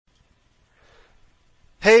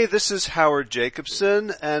Hey, this is Howard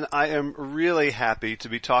Jacobson, and I am really happy to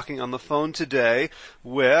be talking on the phone today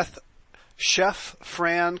with Chef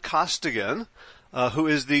Fran Costigan, who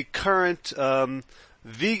is the current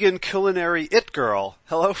vegan culinary it girl.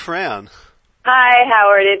 Hello, Fran. Hi,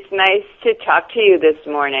 Howard. It's nice to talk to you this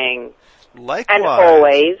morning. Likewise. And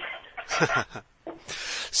always.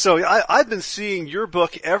 So I've been seeing your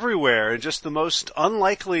book everywhere in just the most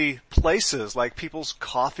unlikely places, like people's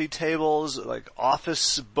coffee tables, like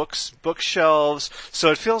office bookshelves. So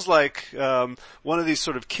it feels like one of these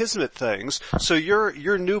sort of kismet things. So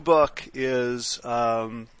your new book is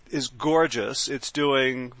gorgeous. It's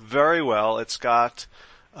doing very well. It's got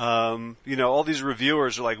all these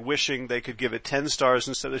reviewers are like wishing they could give it 10 stars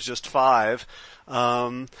instead of just 5.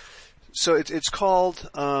 So it's called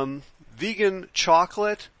Vegan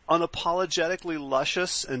Chocolate, Unapologetically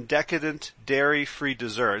Luscious and Decadent Dairy-Free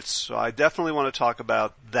Desserts. So I definitely want to talk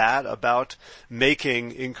about that, about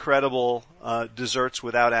making incredible desserts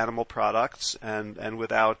without animal products and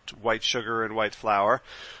without white sugar and white flour.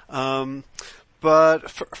 But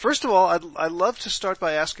first of all, I'd love to start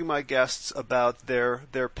by asking my guests about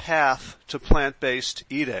their path to plant-based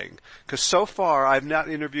eating, because so far I've not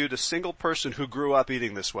interviewed a single person who grew up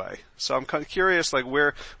eating this way. So I'm kind of curious, like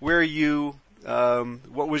where you,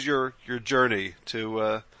 what was your journey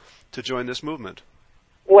to join this movement?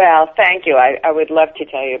 Well, thank you. I would love to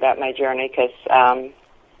tell you about my journey, because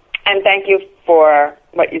and thank you for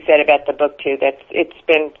what you said about the book, too. It's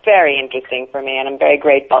been very interesting for me, and I'm very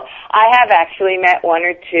grateful. I have actually met 1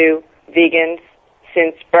 or 2 vegans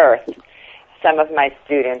since birth, some of my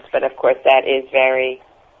students, but of course that is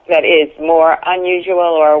more unusual,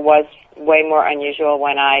 or was way more unusual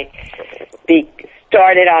when I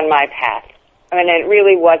started on my path. I mean, it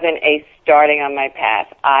really wasn't a starting on my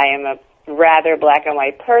path. I am a rather black and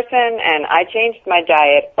white person, and I changed my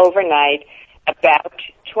diet overnight about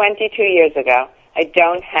 22 years ago. I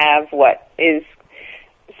don't have what is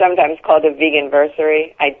sometimes called a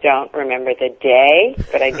veganversary. I don't remember the day,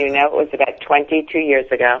 but I do know it was about 22 years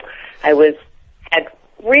ago. I had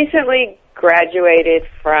recently graduated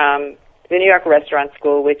from the New York Restaurant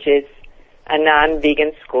School, which is a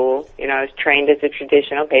non-vegan school. I was trained as a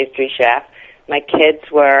traditional pastry chef. My kids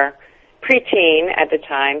were preteen at the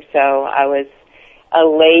time, so I was a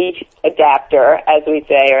late adapter, as we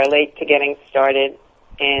say, or late to getting started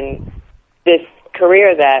in this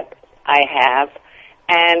career that I have.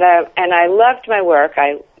 And I loved my work.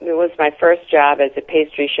 It was my first job as a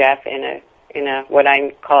pastry chef in a what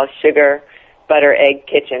I call sugar, butter, egg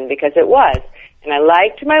kitchen, because it was. And I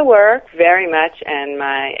liked my work very much, and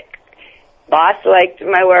my boss liked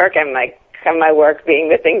my work, and my work being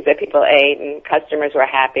the things that people ate, and customers were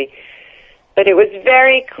happy. But it was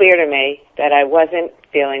very clear to me that I wasn't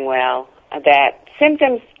feeling well, that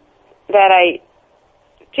symptoms that I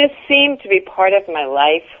just seemed to be part of my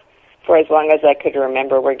life for as long as I could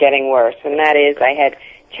remember were getting worse. And that is, I had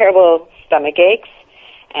terrible stomach aches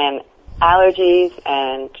and allergies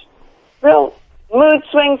and real mood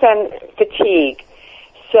swings and fatigue.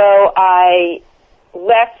 So I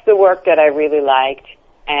left the work that I really liked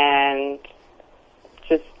and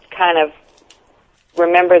just kind of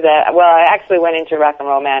remember that. Well, I actually went into rock and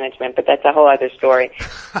roll management, but that's a whole other story.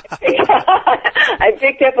 I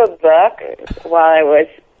picked up a book while I was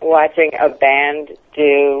watching a band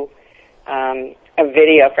do a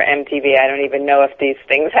video for MTV. I don't even know if these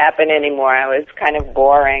things happen anymore. I was kind of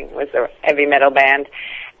boring. It was a heavy metal band.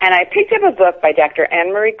 And I picked up a book by Dr.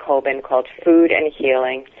 Anne-Marie Colbin called Food and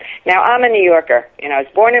Healing. Now, I'm a New Yorker. I was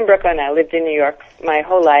born in Brooklyn. I lived in New York my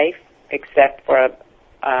whole life, except for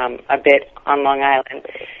a bit on Long Island.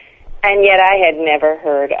 And yet I had never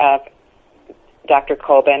heard of Dr.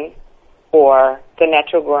 Colbin or the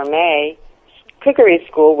Natural Gourmet Cookery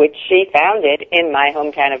School, which she founded in my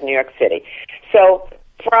hometown of New York City. So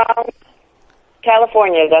from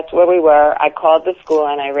California, that's where we were, I called the school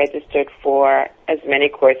and I registered for as many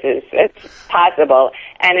courses as possible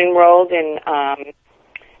and enrolled in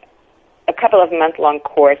a couple of month-long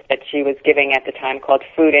course that she was giving at the time called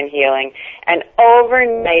Food and Healing. And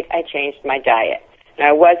overnight, I changed my diet. And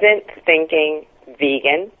I wasn't thinking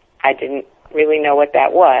vegan. I didn't really know what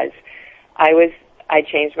that was. I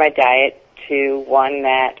changed my diet to one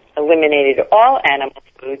that eliminated all animal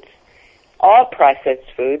foods, all processed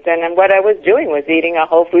foods, and then what I was doing was eating a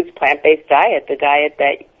whole foods plant-based diet, the diet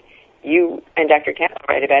that you and Dr. Campbell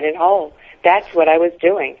write about in Whole. That's what I was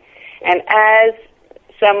doing. And as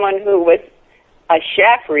someone who was a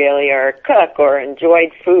chef, really, or a cook, or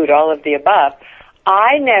enjoyed food, all of the above,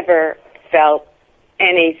 I never felt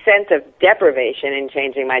any sense of deprivation in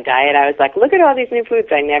changing my diet. I was like, look at all these new foods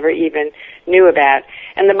I never even knew about.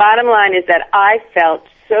 And the bottom line is that I felt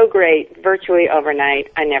so great virtually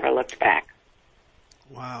overnight, I never looked back.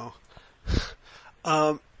 Wow.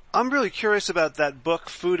 I'm really curious about that book,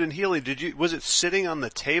 Food and Healing. Was it sitting on the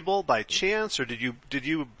table by chance, or did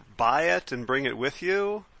you buy it and bring it with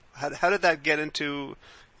you? How did that get into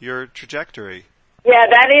your trajectory? Yeah,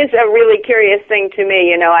 that is a really curious thing to me.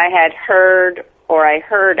 You know, I heard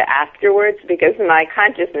afterwards, because my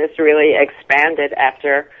consciousness really expanded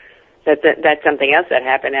after that's something else that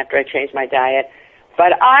happened after I changed my diet.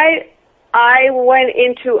 But I went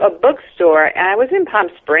into a bookstore, and I was in Palm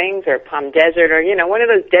Springs or Palm Desert or, you know, one of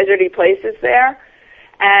those deserty places there.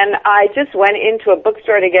 And I just went into a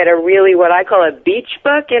bookstore to get a really, what I call a beach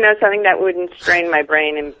book, you know, something that wouldn't strain my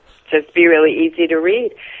brain and just be really easy to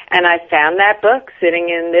read. And I found that book sitting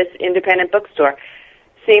in this independent bookstore.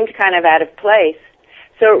 Seemed kind of out of place.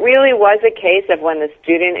 So it really was a case of when the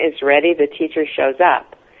student is ready, the teacher shows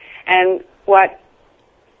up. And what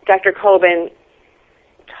Dr. Kolben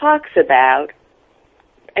talks about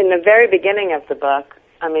in the very beginning of the book,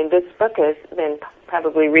 I mean, this book has been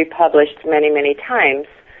probably republished many, many times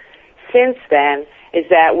since then, is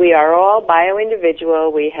that we are all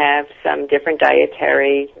bio-individual. We have some different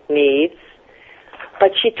dietary needs.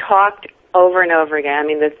 But she talked over and over again. I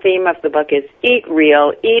mean, the theme of the book is eat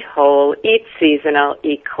real, eat whole, eat seasonal,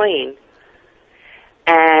 eat clean.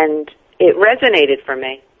 And it resonated for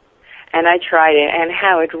me. And I tried it, and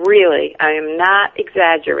how it really, I am not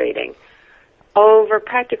exaggerating,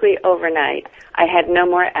 practically overnight, I had no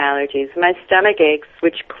more allergies. My stomach aches,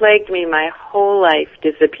 which plagued me my whole life,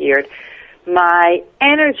 disappeared. My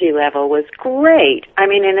energy level was great. I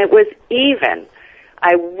mean, and it was even.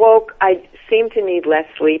 I seemed to need less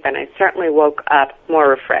sleep, and I certainly woke up more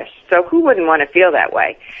refreshed. So who wouldn't want to feel that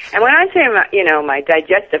way? And when I say, my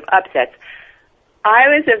digestive upsets, I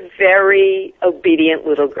was a very obedient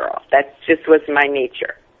little girl. That just was my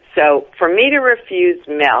nature. So for me to refuse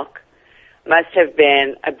milk must have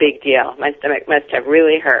been a big deal. My stomach must have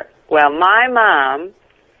really hurt. Well, my mom,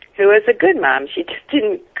 who was a good mom, she just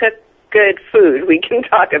didn't cook good food. We can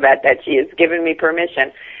talk about that. She has given me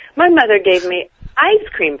permission. My mother gave me ice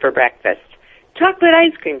cream for breakfast, chocolate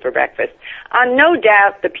ice cream for breakfast. No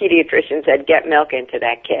doubt the pediatrician said, get milk into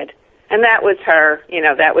that kid. And that was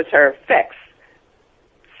her fix.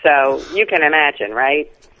 So you can imagine,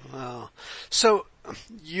 right? Wow. So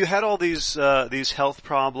you had all these health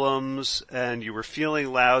problems, and you were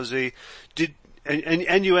feeling lousy.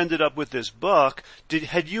 And you ended up with this book.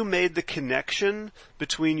 Had you made the connection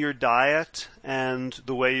between your diet and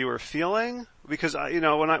the way you were feeling? Because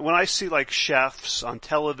when I see like chefs on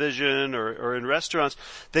television or in restaurants,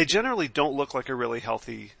 they generally don't look like a really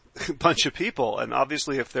healthy bunch of people. And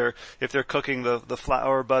obviously if they're cooking the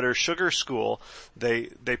flour, butter, sugar school, they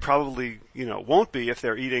probably won't be if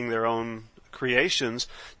they're eating their own creations.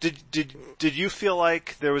 Did you feel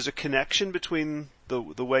like there was a connection between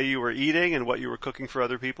the way you were eating and what you were cooking for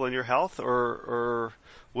other people in your health, or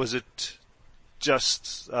was it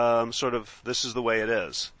just sort of this is the way it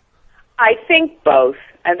is? I think both.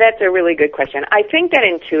 That's a really good question. I think that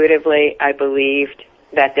intuitively I believed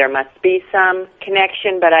that there must be some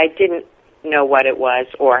connection, but I didn't know what it was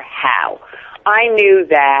or how. I knew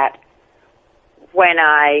that when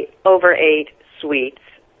I overate sweets,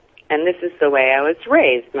 and this is the way I was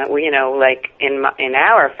raised, like in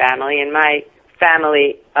our family, in my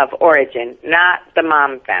family of origin, not the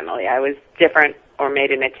mom family. I was different, or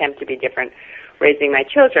made an attempt to be different raising my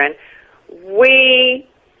children. We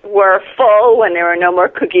were full when there were no more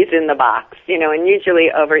cookies in the box, and usually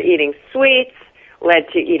overeating sweets led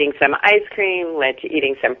to eating some ice cream, led to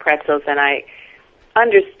eating some pretzels, and I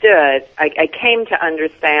came to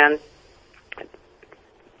understand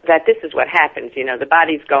that this is what happens. The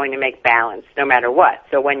body's going to make balance no matter what.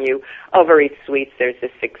 So when you overeat sweets, there's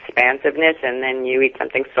this expansiveness, and then you eat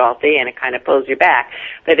something salty, and it kind of pulls you back.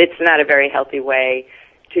 But it's not a very healthy way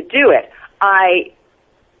to do it. I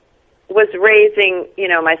was raising,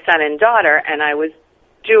 my son and daughter, and I was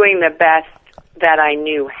doing the best that I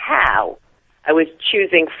knew how. I was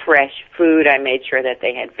choosing fresh food. I made sure that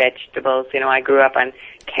they had vegetables. I grew up on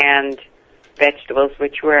canned vegetables,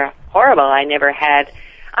 which were horrible. I never had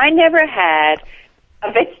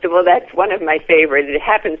a vegetable that's one of my favorites. It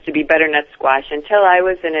happens to be butternut squash until I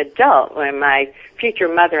was an adult, when my future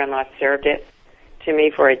mother-in-law served it to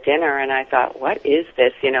me for a dinner, and I thought, what is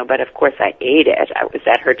this? But of course I ate it. I was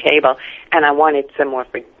at her table, and I wanted some more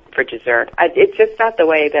for dessert. It's just not the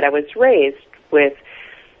way that I was raised, with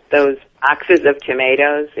those boxes of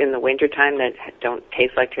tomatoes in the wintertime that don't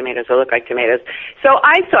taste like tomatoes or look like tomatoes. So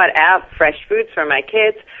I sought out fresh foods for my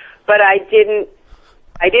kids, but I didn't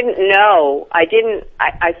know.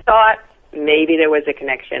 I thought maybe there was a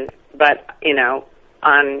connection, but, you know,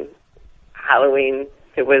 on Halloween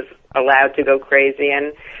it was allowed to go crazy,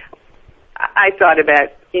 and I thought about,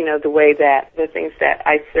 you know, the way that the things that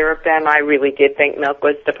I served them, I really did think milk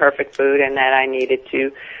was the perfect food and that I needed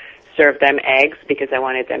to serve them eggs because I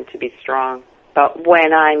wanted them to be strong. But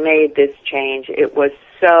when I made this change, it was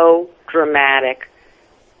so dramatic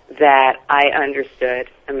that I understood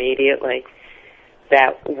immediately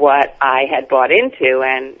that what I had bought into,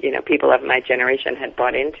 and, you know, people of my generation had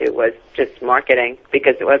bought into, was just marketing,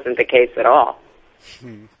 because it wasn't the case at all.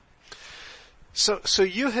 So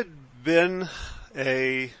you had been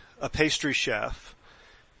a pastry chef.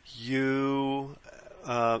 You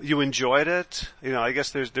enjoyed it. You know, I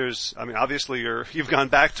guess there's I mean, obviously you've gone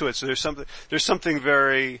back to it, so there's something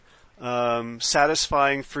very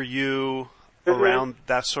satisfying for you around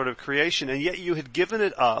that sort of creation, and yet you had given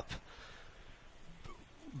it up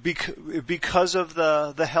because of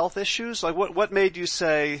the health issues. Like, what made you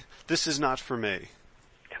say this is not for me?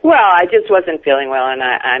 Well, I just wasn't feeling well, and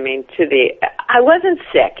I wasn't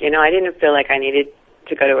sick. You know, I didn't feel like I needed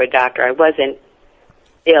to go to a doctor. I wasn't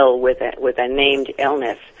ill with a named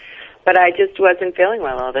illness, but I just wasn't feeling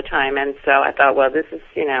well all the time. And so I thought, well, this is,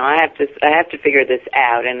 you know, I have to figure this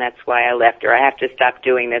out, and that's why I left, or I have to stop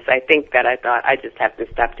doing this. I think that I thought I just have to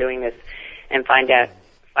stop doing this and find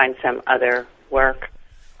some other work.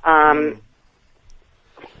 I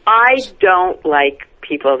don't like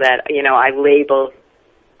people that, you know, I label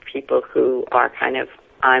people who are kind of,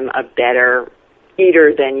 I'm a better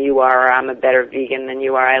eater than you are, or I'm a better vegan than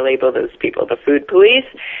you are. I label those people the food police,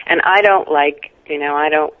 and I don't like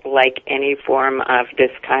any form of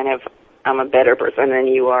this kind of, I'm a better person than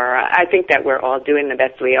you are. I think that we're all doing the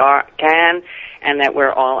best we can, and that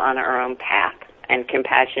we're all on our own path, and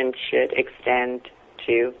compassion should extend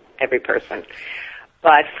to every person.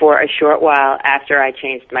 But for a short while after I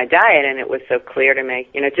changed my diet, and it was so clear to me,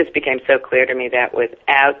 you know, it just became so clear to me that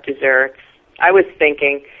without desserts, I was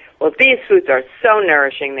thinking, well, these foods are so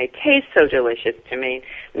nourishing, they taste so delicious to me.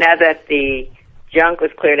 Now that the junk was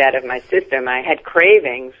cleared out of my system, I had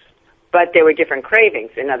cravings, but there were different cravings.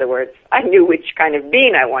 In other words, I knew which kind of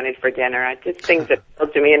bean I wanted for dinner. Just things that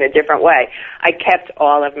appealed to me in a different way. I kept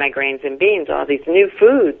all of my grains and beans, all these new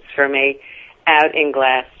foods for me, out in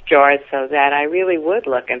glass jars, so that I really would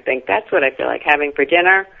look and think, that's what I feel like having for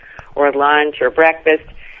dinner or lunch or breakfast.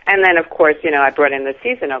 And then, of course, you know, I brought in the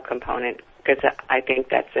seasonal component because I think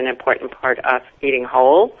that's an important part of eating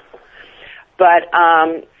whole. But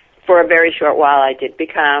for a very short while, I did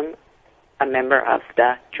become a member of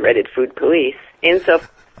the dreaded food police. So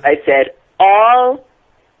I said, all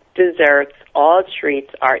desserts, all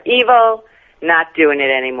treats are evil, not doing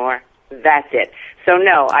it anymore. That's it. So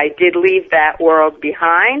no, I did leave that world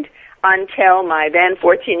behind until my then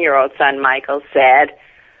 14-year-old son, Michael, said,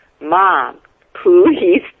 Mom,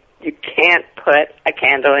 please, you can't put a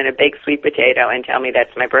candle in a big sweet potato and tell me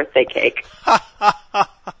that's my birthday cake.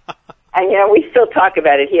 And, you know, we still talk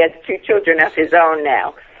about it. He has 2 children of his own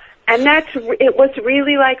now. And it was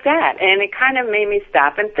really like that. And it kind of made me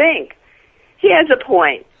stop and think. He has a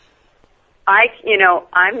point.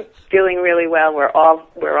 I'm feeling really well. We're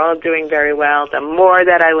all doing very well. The more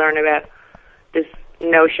that I learn about this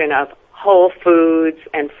notion of whole foods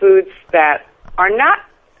and foods that are not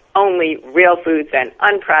only real foods and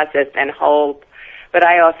unprocessed and whole, but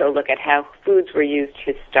I also look at how foods were used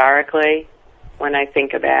historically when I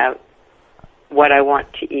think about what I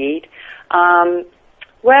want to eat.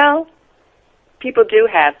 Well, people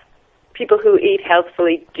who eat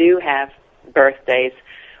healthfully do have birthdays,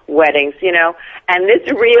 weddings, you know, and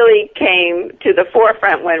this really came to the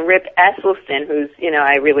forefront when Rip Esselstyn, who's, you know,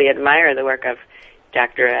 I really admire the work of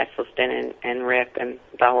Dr. Esselstyn and Rip and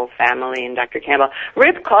the whole family and Dr. Campbell.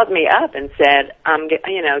 Rip called me up and said,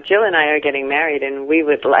 you know, Jill and I are getting married and we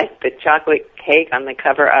would like the chocolate cake on the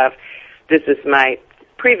cover of, this is my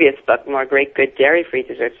previous book, More Great Good Dairy-Free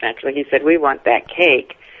Desserts Naturally. He said, we want that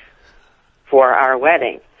cake for our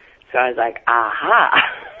wedding. So I was like,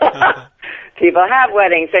 aha. People have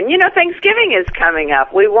weddings. And, you know, Thanksgiving is coming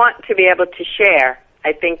up. We want to be able to share.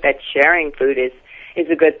 I think that sharing food is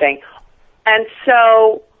a good thing. And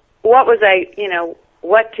so what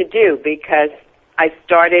to do? Because I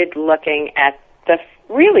started looking at the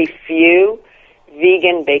really few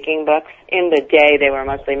vegan baking books. In the day, they were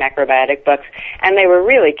mostly macrobiotic books, and they were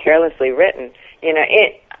really carelessly written. You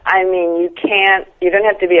don't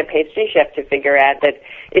have to be a pastry chef to figure out that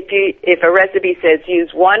if a recipe says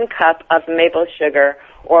use 1 cup of maple sugar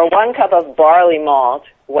or 1 cup of barley malt,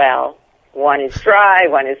 well, one is dry,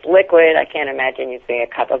 one is liquid. I can't imagine using a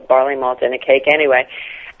cup of barley malt in a cake anyway.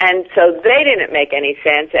 And so they didn't make any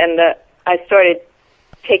sense, and I started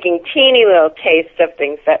taking teeny little tastes of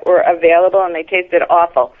things that were available, and they tasted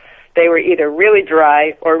awful. They were either really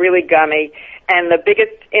dry or really gummy, and the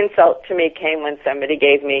biggest insult to me came when somebody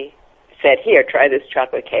said, here, try this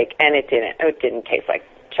chocolate cake, and it didn't taste like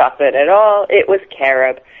chocolate at all. It was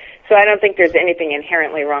carob. So I don't think there's anything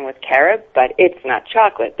inherently wrong with carob, but it's not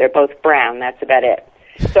chocolate. They're both brown. That's about it.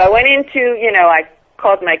 So I went into, I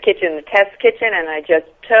called my kitchen the test kitchen, and I just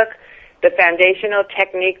took the foundational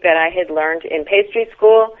technique that I had learned in pastry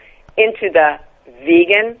school into the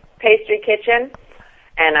vegan pastry kitchen,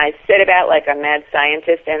 and I set about like a mad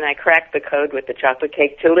scientist, and I cracked the code with the chocolate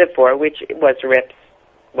cake to live for, which was Rip's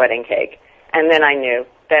wedding cake. And then I knew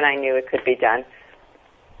it could be done.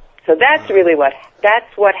 So that's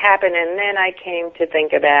what happened, and then I came to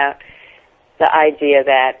think about the idea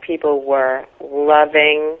that people were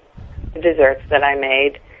loving the desserts that I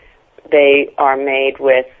made. They are made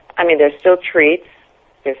with, they're still treats.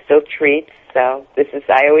 So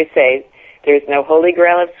I always say, there's no holy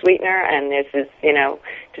grail of sweetener, and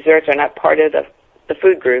desserts are not part of the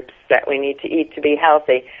food groups that we need to eat to be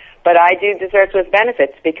healthy. But I do desserts with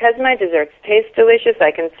benefits. Because my desserts taste delicious,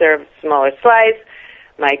 I can serve smaller slice.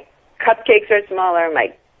 My cupcakes are smaller,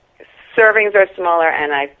 my servings are smaller,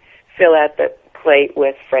 and I fill out the plate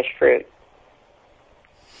with fresh fruit.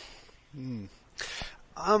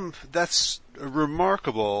 That's a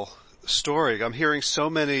remarkable story. I'm hearing so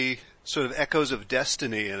many sort of echoes of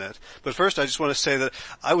destiny in it. But first, I just want to say that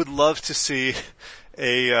I would love to see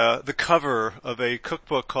the cover of a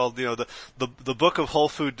cookbook called, the Book of Whole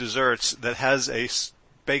Food Desserts that has a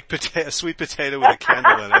sweet potato with a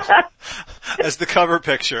candle in it as the cover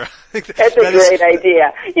picture. That's a great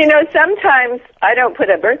idea. Sometimes I don't put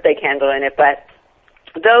a birthday candle in it, but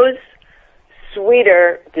those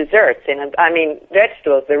sweeter desserts,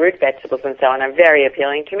 vegetables, the root vegetables and so on, are very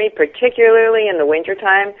appealing to me, particularly in the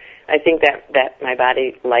wintertime. I think that my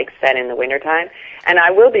body likes that in the wintertime, and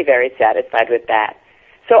I will be very satisfied with that.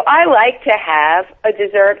 So I like to have a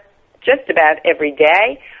dessert just about every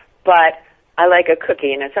day, but I like a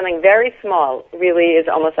cookie, something very small really is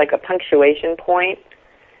almost like a punctuation point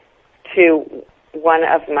to one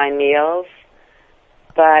of my meals.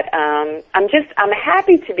 But I'm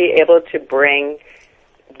happy to be able to bring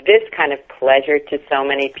this kind of pleasure to so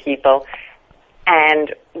many people.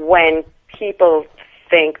 And when people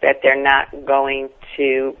think that they're not going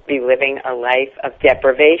to be living a life of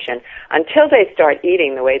deprivation, until they start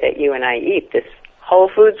eating the way that you and I eat, this Whole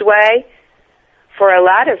Foods way, for a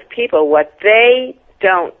lot of people, what they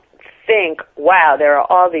don't think, wow, there are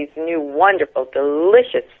all these new wonderful,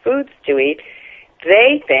 delicious foods to eat,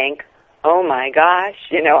 they think, oh my gosh,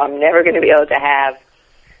 I'm never going to be able to have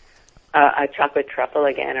a chocolate truffle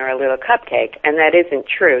again or a little cupcake, and that isn't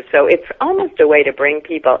true. So it's almost a way to bring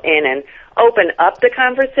people in and open up the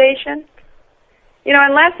conversation.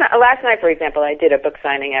 And last night, for example, I did a book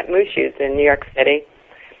signing at Moose Shoes in New York City,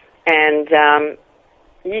 and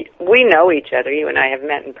we know each other. You and I have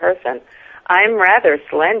met in person. I'm rather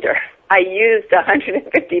slender. I used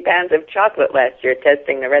 150 pounds of chocolate last year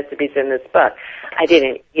testing the recipes in this book. I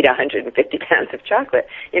didn't eat 150 pounds of chocolate.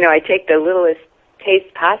 I take the littlest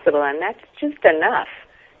taste possible, and that's just enough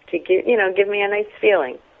to give me a nice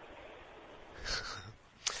feeling.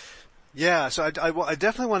 Yeah, so I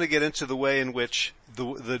definitely want to get into the way in which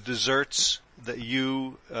the desserts that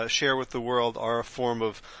you share with the world are a form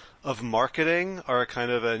of marketing, are a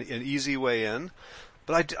kind of an easy way in.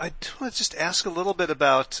 But I want to just ask a little bit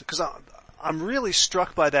about, because I'm really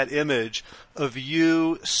struck by that image of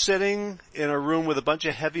you sitting in a room with a bunch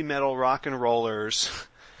of heavy metal rock and rollers,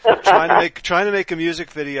 trying to make a music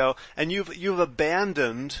video, and you've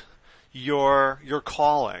abandoned your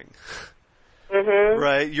calling. Mm-hmm.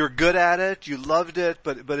 Right? You're good at it, you loved it,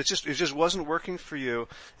 but it just wasn't working for you.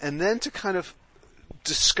 And then to kind of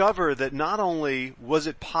discover that not only was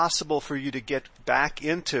it possible for you to get back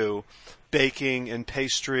into baking and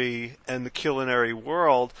pastry and the culinary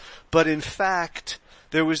world, but in fact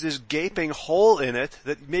there was this gaping hole in it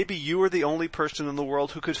that maybe you were the only person in the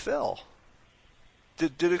world who could fill.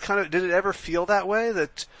 Did it ever feel that way,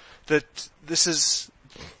 that this is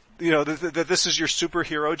that this is your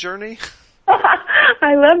superhero journey?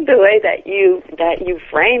 I love the way that you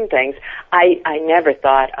frame things. I never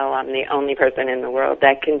thought, I'm the only person in the world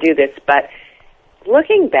that can do this, but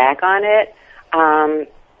looking back on it,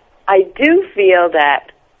 I do feel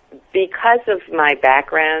that because of my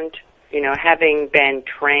background, having been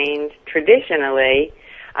trained traditionally,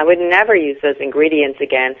 I would never use those ingredients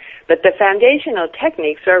again. But the foundational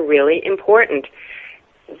techniques are really important.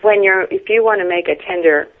 If you want to make a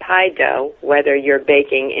tender pie dough, whether you're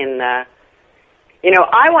baking in the,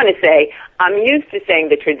 I want to say, I'm used to saying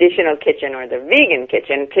the traditional kitchen or the vegan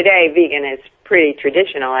kitchen. Today, vegan is pretty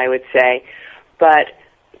traditional, I would say. But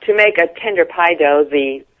to make a tender pie dough,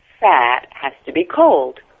 the fat has to be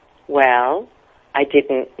cold. Well, I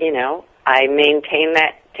didn't, I maintain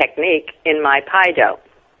that technique in my pie dough.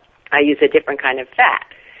 I use a different kind of fat.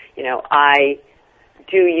 I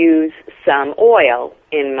do use some oil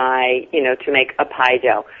in my, to make a pie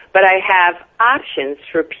dough. But I have options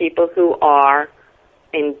for people who are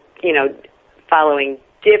following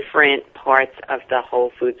different parts of the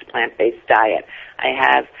whole foods plant-based diet.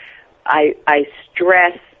 I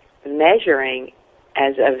stress measuring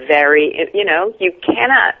as a very, you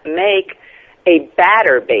cannot make a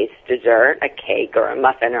batter-based dessert, a cake or a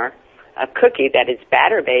muffin or a cookie that is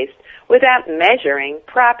batter-based without measuring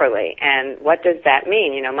properly. And what does that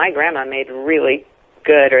mean? My grandma made really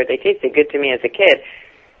good, or they tasted good to me as a kid,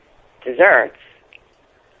 desserts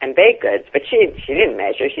and baked goods, but she didn't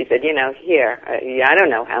measure. She said, here, I don't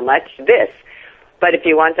know how much, this. But if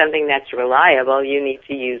you want something that's reliable, you need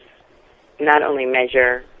to use, not only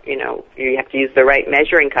measure, you have to use the right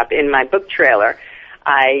measuring cup. In my book trailer,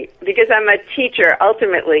 because I'm a teacher,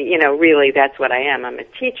 ultimately, really that's what I am. I'm a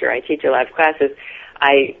teacher. I teach a lot of classes.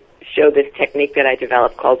 I show this technique that I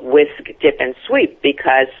developed called whisk, dip, and sweep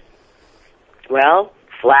because,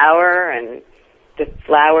 flour and the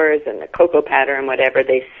flours and the cocoa powder and whatever,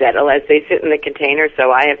 they settle as they sit in the container.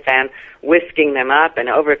 So I have found whisking them up and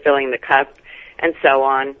overfilling the cup and so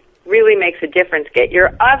on really makes a difference. Get your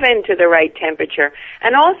oven to the right temperature.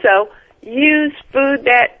 And also use food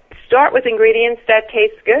that start with ingredients that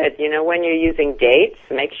taste good. When you're using dates,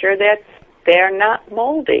 make sure that they're not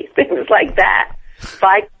moldy, things like that.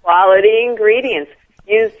 Buy quality ingredients.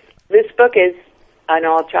 This book is an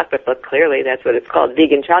all chocolate book, clearly. That's what it's called,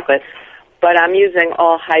 vegan chocolate. But I'm using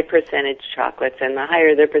all high percentage chocolates, and the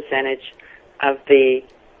higher the percentage of the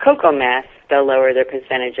cocoa mass, the lower the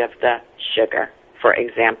percentage of the sugar, for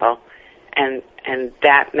example. And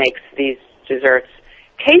that makes these desserts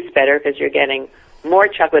taste better because you're getting more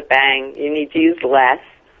chocolate bang. You need to use less,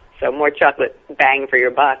 so more chocolate bang for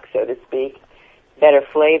your buck, so to speak. Better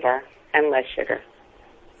flavor and less sugar.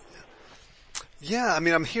 Yeah,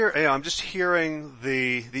 I'm just hearing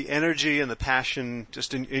the energy and the passion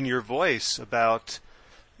just in your voice about,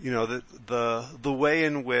 the way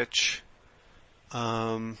in which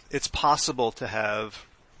it's possible to have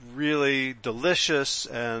really delicious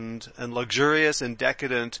and luxurious and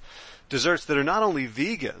decadent desserts that are not only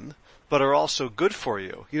vegan but are also good for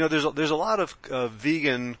you. There's a lot of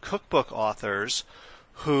vegan cookbook authors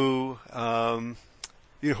who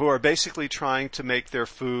who are basically trying to make their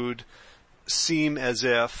food seem as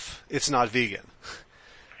if it's not vegan.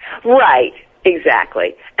 Right,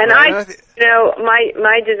 exactly. And right.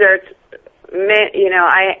 My desserts,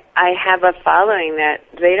 I have a following that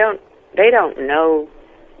they don't know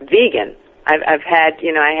vegan. I've had,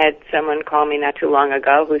 I had someone call me not too long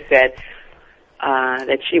ago who said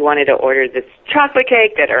that she wanted to order this chocolate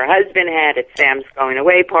cake that her husband had at Sam's going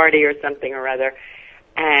away party or something or other.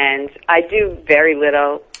 And I do very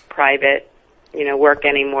little private, work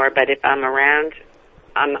anymore, but if I'm around,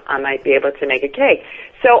 I might be able to make a cake.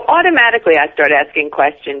 So automatically I start asking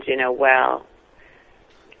questions, do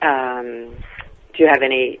you have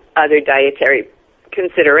any other dietary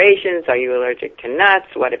considerations? Are you allergic to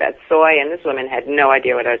nuts? What about soy? And this woman had no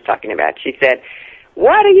idea what I was talking about. She said,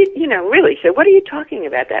 what are you, really? So what are you talking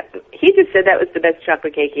about that? He just said that was the best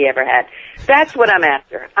chocolate cake he ever had. That's what I'm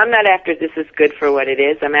after. I'm not after this is good for what it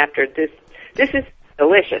is. I'm after this is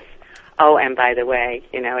delicious. Oh, and by the way,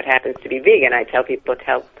 it happens to be vegan. I tell people,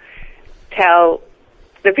 tell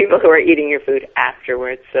the people who are eating your food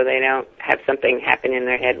afterwards so they don't have something happen in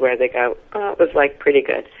their head where they go, oh, it was pretty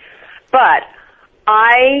good. But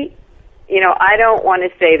I don't want to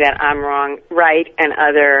say that I'm wrong, right, and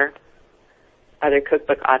other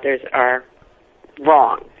cookbook authors are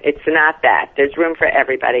wrong. It's not that. There's room for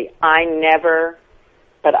everybody. I didn't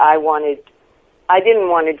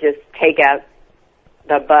want to just take out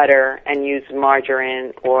the butter and use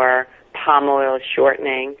margarine or palm oil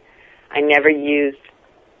shortening. I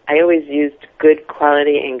always used good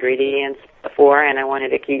quality ingredients before, and I wanted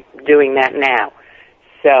to keep doing that now.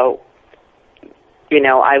 So,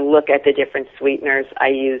 I look at the different sweeteners. I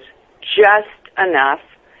use just enough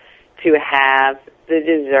to have the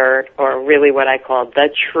dessert, or really what I call the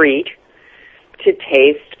treat, to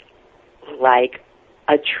taste like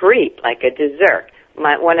a treat, like a dessert.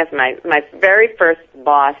 One of my very first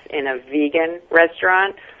boss in a vegan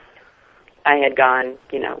restaurant, I had gone,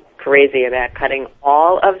 crazy about cutting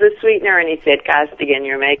all of the sweetener, and he said, Costigan,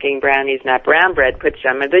 you're making brownies, not brown bread. Put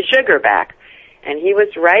some of the sugar back. And he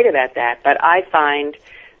was right about that. But I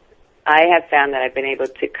have found that I've been able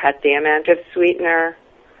to cut the amount of sweetener,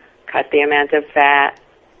 cut the amount of fat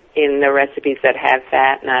in the recipes that have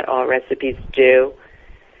fat. Not all recipes do,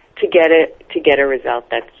 to get a result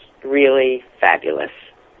that's really fabulous.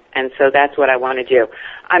 And so that's what I want to do.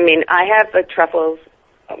 I mean, I have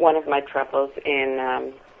one of my truffles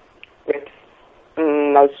in Rip's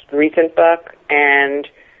most recent book, and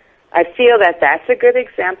I feel that that's a good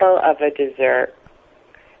example of a dessert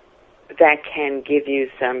that can give you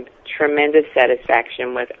some tremendous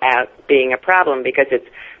satisfaction without being a problem, because it's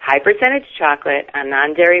high percentage chocolate, a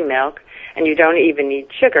non-dairy milk, and you don't even need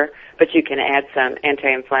sugar, but you can add some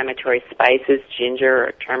anti-inflammatory spices, ginger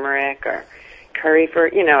or turmeric or curry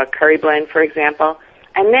a curry blend, for example.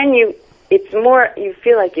 And then you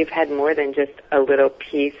feel like you've had more than just a little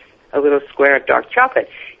square of dark chocolate.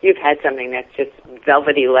 You've had something that's just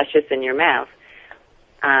velvety, luscious in your mouth,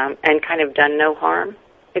 and kind of done no harm,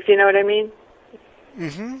 if you know what I mean.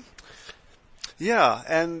 Mm-hmm. Yeah,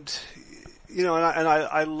 and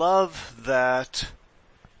I love that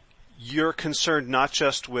you're concerned not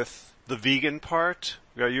just with the vegan part.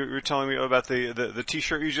 You were telling me about the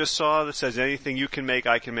T-shirt you just saw that says anything you can make,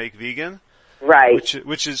 I can make vegan. Right.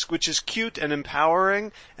 Which is cute and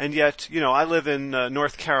empowering, and yet, I live in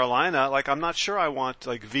North Carolina. Like, I'm not sure I want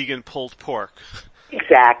like vegan pulled pork.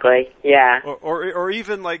 Exactly. Yeah. Or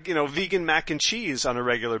even like vegan mac and cheese on a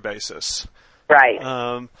regular basis. Right.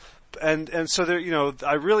 And so there,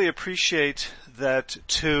 I really appreciate that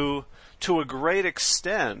to a great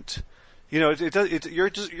extent. Your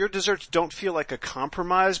desserts don't feel like a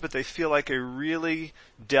compromise, but they feel like a really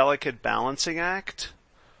delicate balancing act.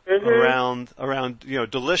 Mm-hmm. around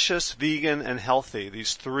delicious, vegan, and healthy.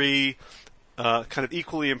 These three kind of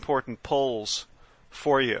equally important poles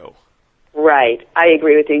for you. Right. I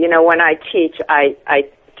agree with you. When I teach, I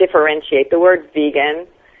differentiate. The word vegan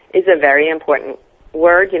is a very important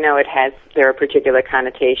word. There are particular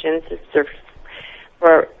connotations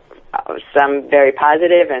for some very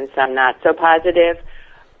positive and some not so positive.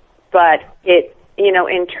 But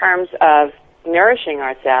in terms of nourishing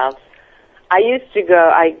ourselves,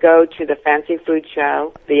 I go to the Fancy Food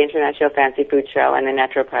Show, the International Fancy Food Show, and the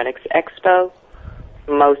Natural Products Expo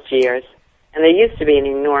most years. And there used to be an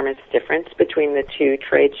enormous difference between the two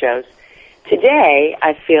trade shows. Today,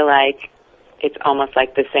 I feel like it's almost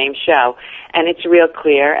like the same show. And it's real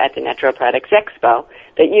clear at the Natural Products Expo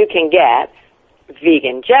that you can get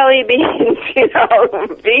vegan jelly beans,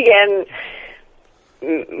 vegan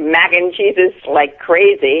mac and cheeses like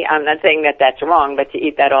crazy. I'm not saying that that's wrong, but to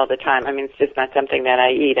eat that all the time, I mean, it's just not something that I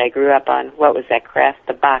eat. I grew up on, what was that,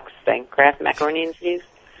 the box thing, Kraft macaroni and cheese?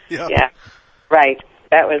 Yeah, right.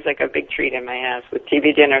 That was like a big treat in my house with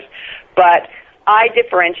TV dinners. But I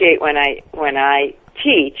differentiate when I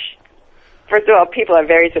teach. First of all, people are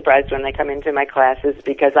very surprised when they come into my classes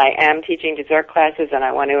because I am teaching dessert classes and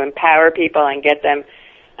I want to empower people and get them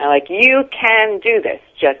you can do this.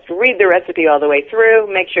 Just read the recipe all the way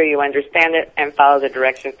through, make sure you understand it, and follow the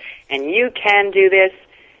directions. And you can do this.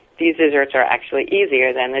 These desserts are actually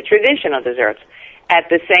easier than the traditional desserts. At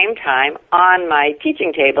the same time, on my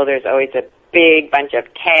teaching table, there's always a big bunch of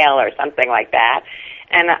kale or something like that.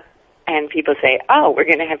 And people say, oh, we're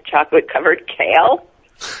going to have chocolate-covered kale?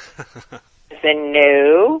 I said,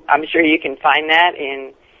 no. I'm sure you can find that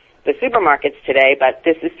in the supermarkets today, but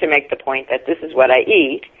this is to make the point that this is what I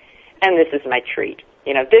eat, and this is my treat.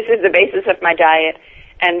 This is the basis of my diet,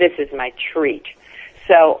 and this is my treat.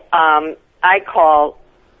 So I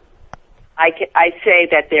say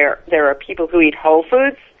that there are people who eat whole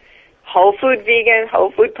foods, whole food vegan,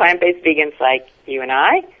 whole food plant-based vegans like you and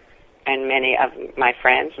I, and many of my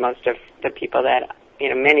friends, most of the people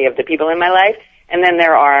many of the people in my life, and then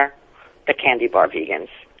there are the candy bar vegans.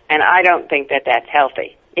 And I don't think that that's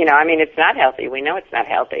healthy. It's not healthy. We know it's not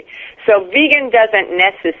healthy. So vegan doesn't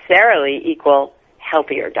necessarily equal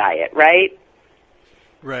healthier diet, right?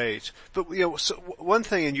 Right. But, so one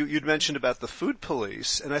thing, and you'd mentioned about the food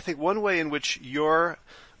police, and I think one way in which your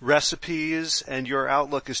recipes and your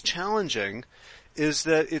outlook is challenging is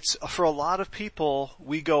that it's, for a lot of people,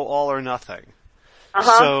 we go all or nothing.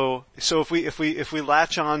 Uh-huh. So if we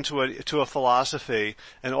latch on to a philosophy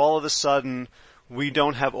and all of a sudden we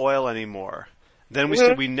don't have oil anymore, then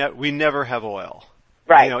we never have oil.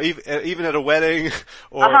 Right. Even at a wedding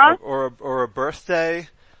or uh-huh. or a birthday,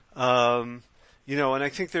 and I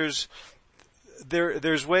think there's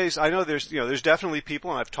there's ways. I know there's definitely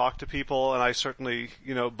people, and I've talked to people, and I certainly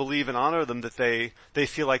believe and honor them that they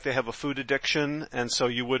feel like they have a food addiction, and so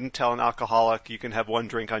you wouldn't tell an alcoholic you can have one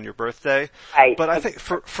drink on your birthday. Right. But I think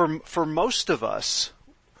for most of us,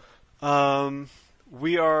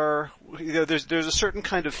 we are, there's a certain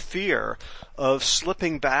kind of fear of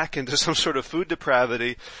slipping back into some sort of food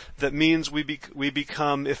depravity that means we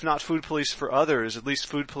become, if not food police for others, at least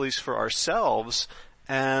food police for ourselves,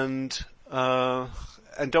 and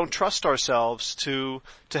don't trust ourselves to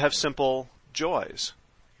have simple joys.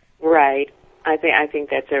 Right. I think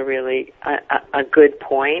that's a really a good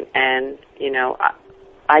point, and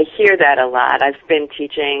I hear that a lot. I've been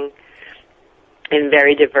teaching in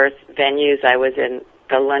very diverse venues. I was in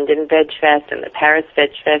the London Veg Fest and the Paris Veg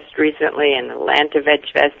Fest recently and Atlanta Veg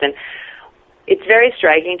Fest, and it's very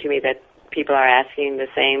striking to me that people are asking the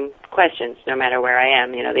same questions no matter where I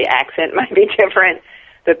am. The accent might be different,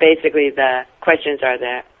 but basically the questions are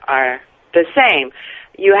the same.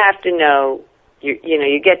 You have to know,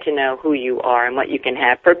 you get to know who you are and what you can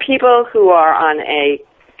have. For people who are on a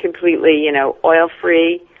completely,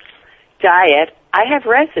 oil-free diet, I have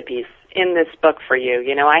recipes in this book for you.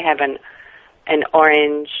 I have an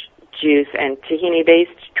orange juice and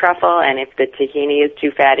tahini-based truffle, and if the tahini is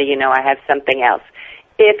too fatty, I have something else.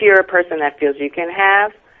 If you're a person that feels you can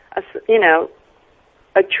have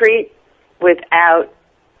a treat without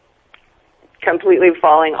completely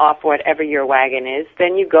falling off whatever your wagon is,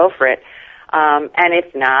 then you go for it. And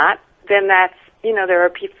if not, then that's, there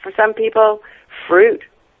are for some people, fruit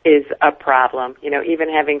is a problem, even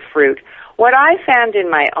having fruit. What I found in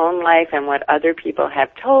my own life and what other people have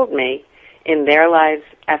told me in their lives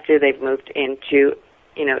after they've moved into,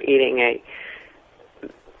 eating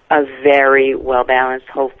a very well-balanced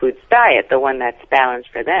whole foods diet, the one that's balanced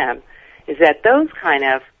for them, is that those kind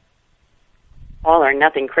of all or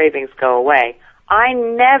nothing cravings go away. I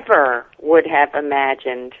never would have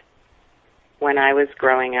imagined when I was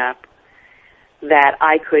growing up that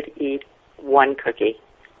I could eat one cookie.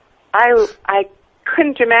 I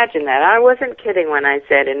couldn't imagine that. I wasn't kidding when I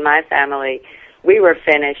said in my family we were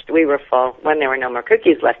finished, we were full when there were no more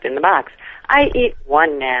cookies left in the box. I eat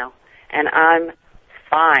one now, and I'm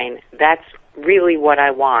fine. That's really what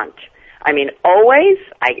I want. I mean, always,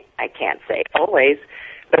 I can't say always,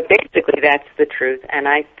 but basically that's the truth. And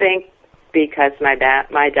I think because my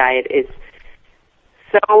diet is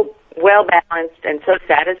so well-balanced and so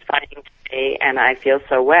satisfying to me, and I feel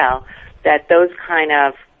so well, that those kind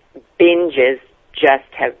of binges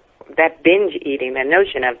that binge eating, the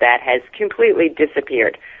notion of that has completely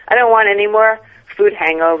disappeared. I don't want any more food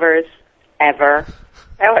hangovers ever.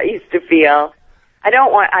 How I used to feel.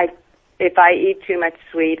 If I eat too much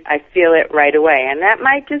sweet, I feel it right away, and that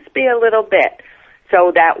might just be a little bit.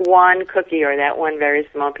 So that one cookie or that one very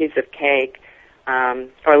small piece of cake,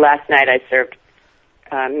 or last night I served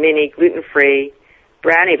mini gluten-free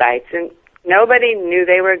brownie bites, and nobody knew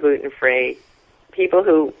they were gluten-free. People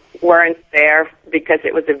who weren't there because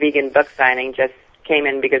it was a vegan book signing just came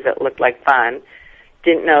in because it looked like fun.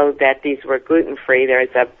 Didn't know that these were gluten-free.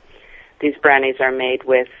 These brownies are made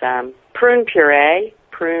with prune puree.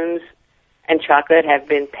 Prunes and chocolate have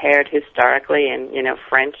been paired historically in,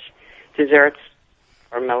 French desserts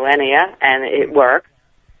for millennia, and it works.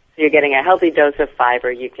 So you're getting a healthy dose of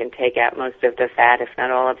fiber. You can take out most of the fat, if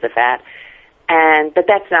not all of the fat. But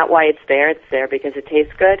that's not why it's there. It's there because it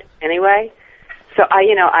tastes good anyway. So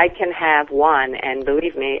I can have one, and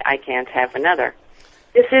believe me, I can't have another.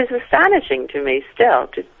 This is astonishing to me still,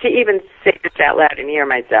 to even say this out loud and hear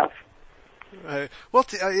myself. Well,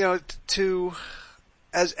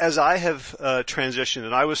 as I have transitioned,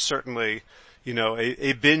 and I was certainly,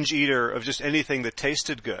 a binge eater of just anything that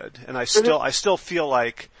tasted good, and I still feel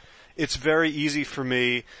like it's very easy for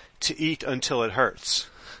me to eat until it hurts.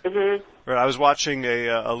 Mm-hmm. Right, I was watching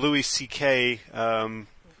a Louis C.K.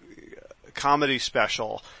 Comedy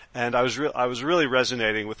special, and I was really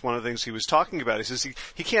resonating with one of the things he was talking about. He says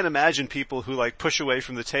he can't imagine people who push away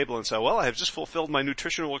from the table and say, "Well, I have just fulfilled my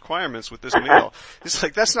nutritional requirements with this meal." It's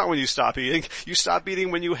like that's not when you stop eating. You stop eating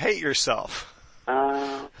when you hate yourself.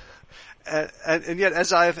 And yet,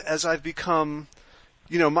 as I've become,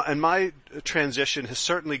 my transition has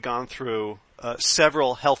certainly gone through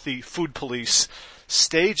several healthy food police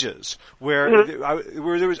stages where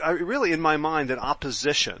where there was really in my mind an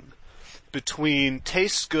opposition between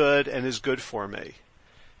tastes good and is good for me.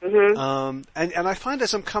 Mm-hmm. And I find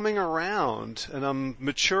as I'm coming around and I'm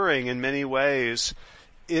maturing in many ways,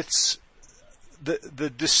 it's the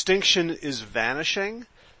distinction is vanishing,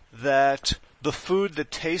 that the food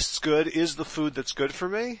that tastes good is the food that's good for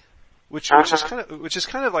me, which is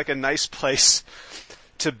kind of like a nice place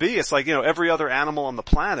to be. It's like, every other animal on the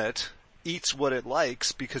planet eats what it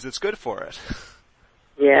likes because it's good for it.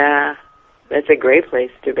 Yeah, that's a great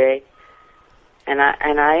place to be. And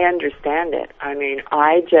I understand it. I mean,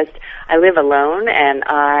 I live alone, and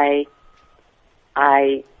I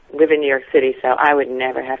live in New York City, so I would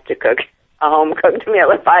never have to cook a home-cooked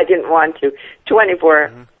meal if I didn't want to,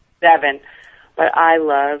 24/7. But I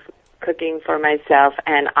love cooking for myself,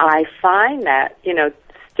 and I find that,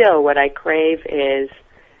 still what I crave is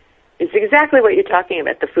exactly what you're talking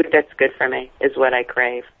about. The food that's good for me is what I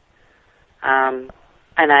crave. And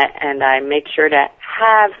I make sure to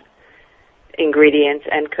have ingredients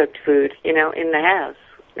and cooked food, in the house.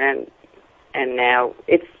 And now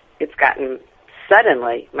it's gotten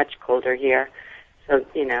suddenly much colder here. So,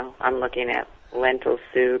 I'm looking at lentil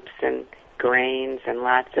soups and grains and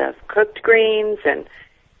lots of cooked greens, and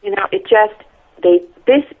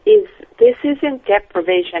this isn't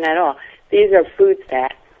deprivation at all. These are foods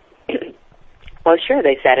that well, sure,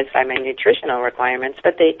 they satisfy my nutritional requirements,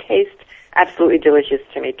 but they taste absolutely delicious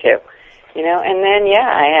to me too. And then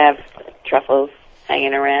I have truffles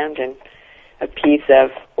hanging around and a piece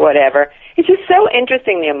of whatever. It's just so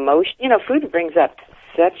interesting, the emotion. Food brings up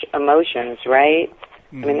such emotions, right?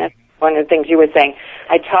 I mean, that's one of the things you were saying.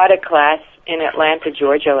 I taught a class in Atlanta,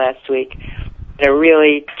 Georgia last week at a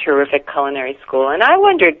really terrific culinary school, and I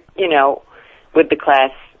wondered, would the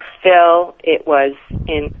class fill? It wasn't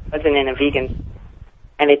in a vegan,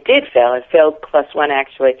 and it did fill. It filled +1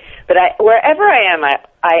 actually. But wherever I am,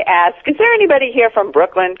 I ask, is there anybody here from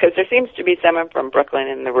Brooklyn? Because there seems to be someone from Brooklyn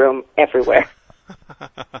in the room everywhere.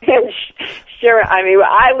 And sure, I mean,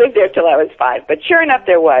 I lived there till I was 5, but sure enough,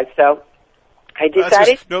 there was. So I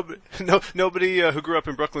decided nobody who grew up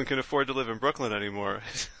in Brooklyn can afford to live in Brooklyn anymore.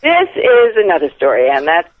 This is another story, and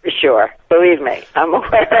that's for sure. Believe me, I'm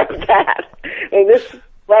aware of that. And this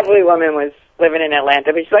lovely woman was living in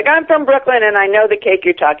Atlanta, but she's like, I'm from Brooklyn, and I know the cake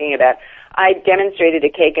you're talking about. I demonstrated a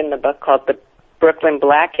cake in the book called the Brooklyn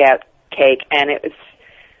Blackout Cake, and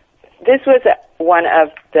this was one of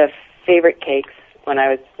the favorite cakes when I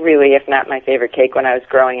was really, if not my favorite cake when I was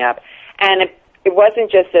growing up. And it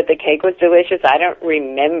wasn't just that the cake was delicious. I don't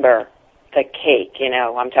remember the cake,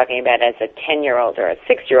 I'm talking about as a 10-year-old or a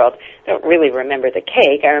 6-year-old. I don't really remember the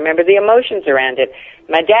cake. I remember the emotions around it.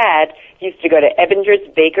 My dad used to go to Ebinger's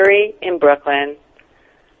Bakery in Brooklyn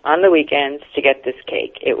on the weekends to get this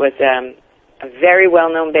cake. It was a very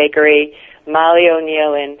well-known bakery. Molly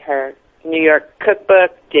O'Neill, in her New York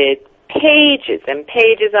cookbook, did pages and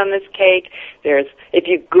pages on this cake. If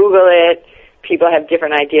you Google it, people have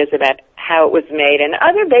different ideas about how it was made, and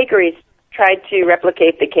other bakeries tried to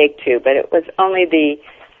replicate the cake too, but it was only the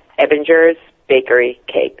Ebinger's Bakery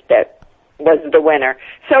cake that was the winner.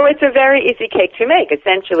 So it's a very easy cake to make.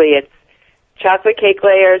 Essentially, it's chocolate cake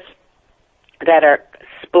layers that are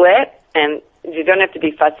split, and you don't have to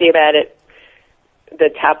be fussy about it. The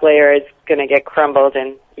top layer is going to get crumbled,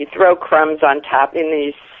 and you throw crumbs on top, and then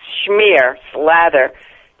you slather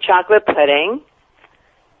chocolate pudding,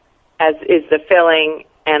 as is the filling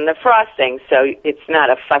and the frosting. So it's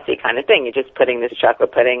not a fussy kind of thing. You're just putting this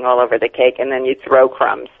chocolate pudding all over the cake, and then you throw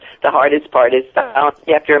crumbs. The hardest part is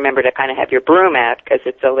you have to remember to kind of have your broom out because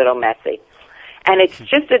it's a little messy. And it's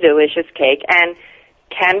just a delicious cake and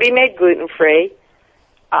can be made gluten-free.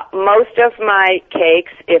 Most of my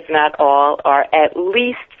cakes, if not all, are at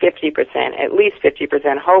least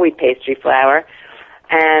 50% whole wheat pastry flour.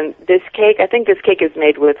 And this cake, I think this cake is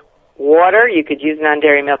made with water. You could use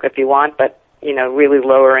non-dairy milk if you want, but, really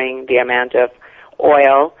lowering the amount of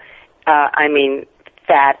oil.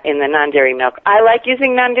 Fat in the non-dairy milk. I like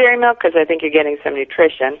using non-dairy milk because I think you're getting some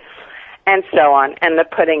nutrition, and so on. And the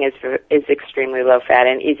pudding is extremely low fat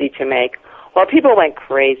and easy to make. Well, people went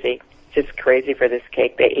crazy, just crazy for this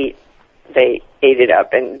cake. They ate it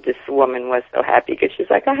up, and this woman was so happy because she's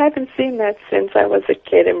like, I haven't seen that since I was a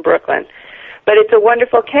kid in Brooklyn. But it's a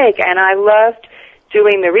wonderful cake, and I loved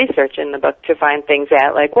doing the research in the book to find things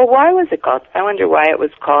out, like, well, why was it called? I wonder why it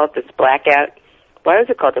was called this blackout. Why was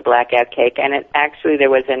it called the blackout cake? And there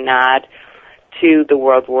was a nod to the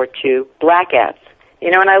World War II blackouts.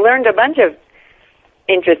 And I learned a bunch of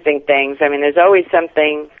interesting things. I mean, there's always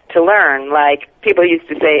something to learn. Like, people used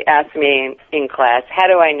to ask me in class, how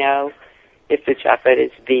do I know if the chocolate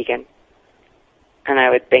is vegan? And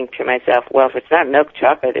I would think to myself, well, if it's not milk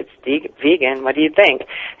chocolate, it's vegan. What do you think?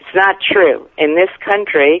 It's not true. In this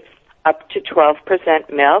country, up to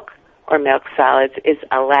 12% milk or milk solids is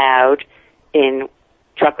allowed in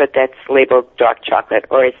chocolate that's labeled dark chocolate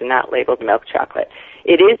or is not labeled milk chocolate.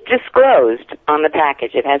 It is disclosed on the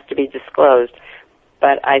package. It has to be disclosed.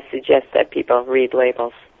 But I suggest that people read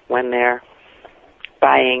labels when they're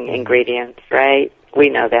buying ingredients, right? We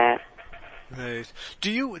know that. Right.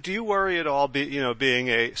 Do you worry at all,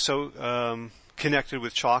 being connected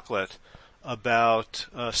with chocolate, about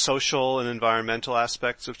social and environmental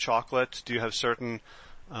aspects of chocolate? Do you have certain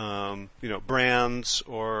brands,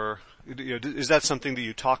 or is that something that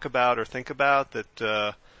you talk about or think about, that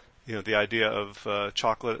the idea of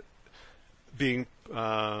chocolate being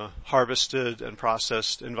harvested and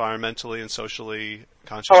processed environmentally and socially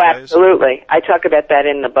conscious ways? Oh, absolutely. I talk about that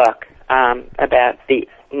in the book, about the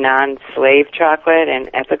non-slave chocolate and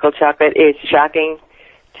ethical chocolate. Is shocking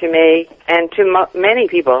to me, and to many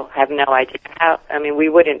people have no idea how. I mean, we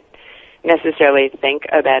wouldn't necessarily think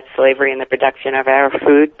about slavery in the production of our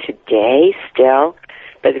food today still,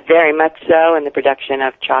 but very much so in the production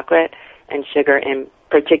of chocolate and sugar in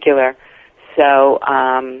particular. So,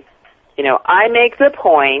 I make the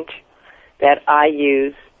point that I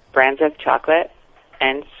use brands of chocolate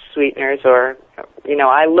and sweeteners, or,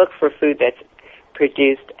 I look for food that's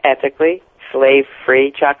produced ethically,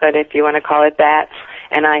 slave-free chocolate, if you want to call it that.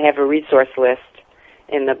 And I have a resource list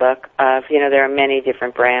in the book of, there are many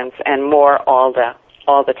different brands and more all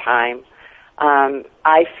the time.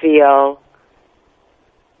 I feel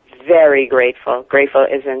very grateful. Grateful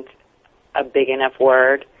isn't a big enough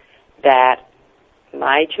word, that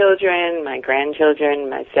my children, my grandchildren,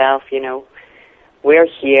 myself, we're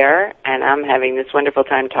here, and I'm having this wonderful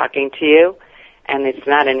time talking to you, and it's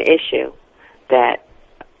not an issue that,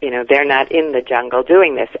 they're not in the jungle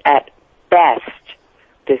doing this. At best,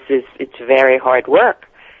 it's very hard work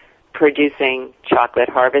producing chocolate,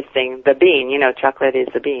 harvesting the bean. Chocolate is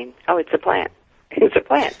a bean. Oh, it's a plant. It's a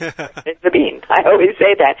plant. It's a bean. I always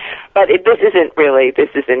say that. But this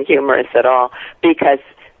isn't humorous at all, because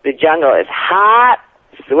the jungle is hot,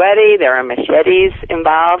 sweaty. There are machetes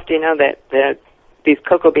involved. These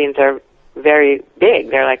cocoa beans are very big.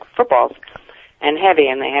 They're like footballs and heavy,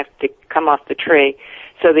 and they have to come off the tree.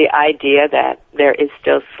 So the idea that there is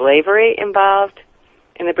still slavery involved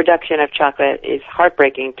in the production of chocolate is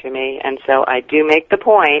heartbreaking to me. And so I do make the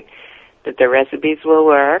point that the recipes will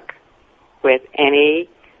work with any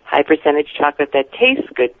high percentage chocolate that tastes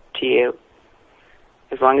good to you,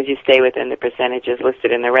 as long as you stay within the percentages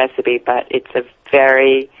listed in the recipe. But it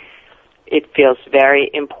feels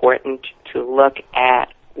very important to look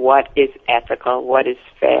at what is ethical, what is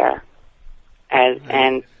fair, and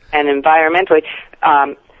environmentally.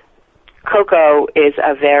 Chocolate is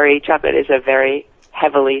a very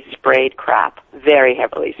heavily sprayed crop, very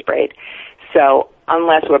heavily sprayed. So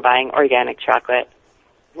unless we're buying organic chocolate,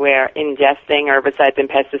 we're ingesting herbicides and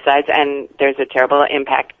pesticides, and there's a terrible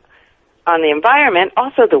impact on the environment.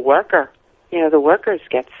 Also the workers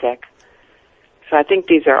get sick. So I think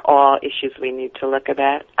these are all issues we need to look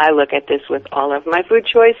at. I look at this with all of my food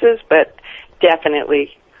choices, but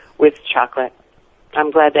definitely with chocolate.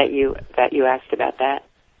 I'm glad that you asked about that.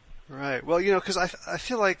 Right. Well, because I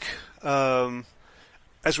feel like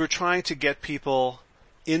as we're trying to get people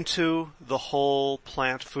into the whole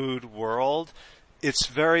plant food world, it's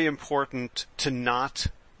very important to not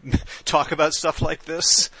talk about stuff like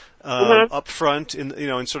this up front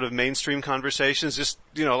in sort of mainstream conversations. Just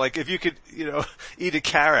like if you could eat a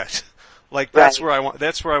carrot, like that's where I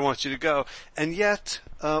want you to go. And yet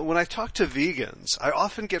when I talk to vegans, I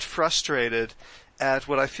often get frustrated at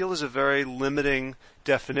what I feel is a very limiting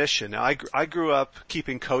definition. Now, I grew up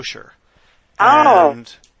keeping kosher.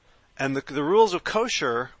 And the rules of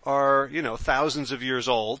kosher are, thousands of years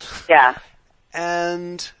old. Yeah.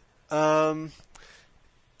 And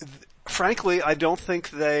frankly, I don't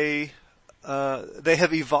think they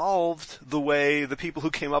have evolved the way the people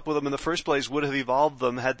who came up with them in the first place would have evolved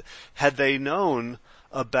them had they known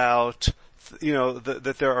about,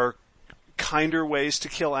 that there are kinder ways to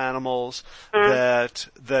kill animals, that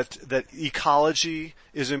ecology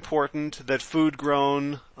is important, that food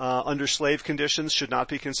grown under slave conditions should not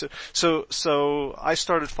be considered. So I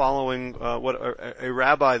started following what a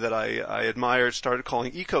rabbi that I admired started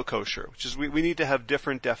calling eco-kosher, which is we need to have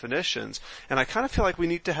different definitions. And I kind of feel like we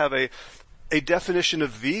need to have a definition of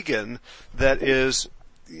vegan that is,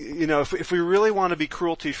 if we really want to be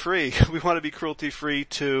cruelty-free, we want to be cruelty-free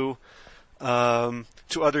to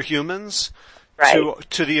other humans, right,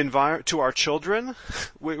 to the environment, to our children.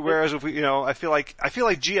 Whereas if we, I feel like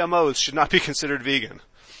GMOs should not be considered vegan.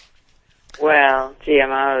 Well,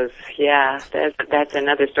 GMOs, yeah, that's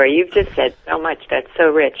another story. You've just said so much that's so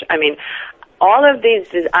rich. I mean, all of these.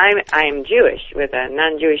 I'm Jewish with a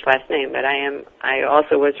non-Jewish last name, but I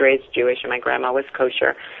also was raised Jewish, and my grandma was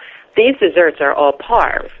kosher. These desserts are all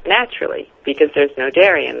parve naturally because there's no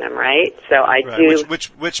dairy in them, right? So I do,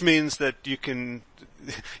 which means that you can,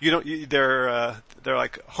 they're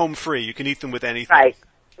like home free. You can eat them with anything.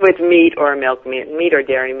 with meat or meat or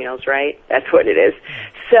dairy meals, right? That's what it is.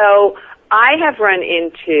 So I have run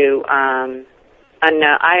into, I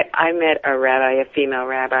met a rabbi, a female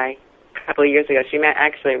rabbi, a couple of years ago. She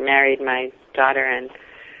actually married my daughter and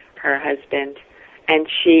her husband, and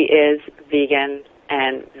she is vegan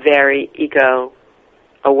and very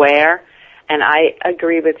eco-aware. And I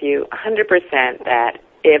agree with you 100% that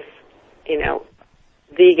if,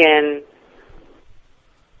 vegan,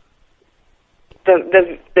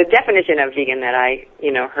 the definition of vegan that I,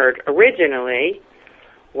 heard originally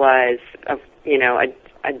was,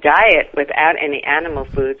 a diet without any animal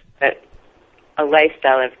foods, but a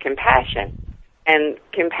lifestyle of compassion, and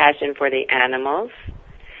compassion for the animals,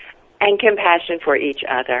 and compassion for each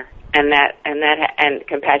other, and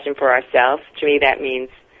compassion for ourselves. To me, that means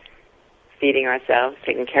feeding ourselves,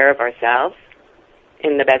 taking care of ourselves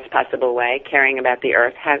in the best possible way, caring about the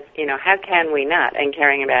earth. How can we not? And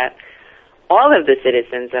caring about all of the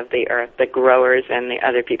citizens of the earth, the growers and the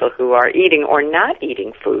other people who are eating or not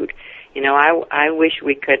eating food. I wish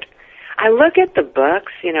we could. I look at the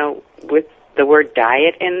books, with the word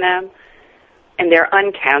diet in them, and they're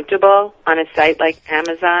uncountable on a site like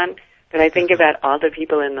Amazon. But I think about all the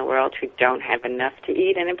people in the world who don't have enough to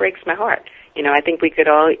eat, and it breaks my heart. I think we could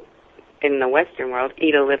all, in the Western world,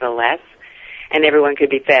 eat a little less, and everyone could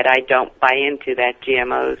be fed. I don't buy into that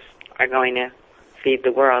GMOs are going to feed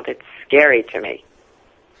the world. It's scary to me.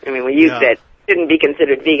 When you said shouldn't be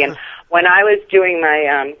considered vegan. When I was doing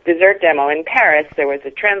my dessert demo in Paris, there was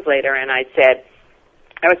a translator, and I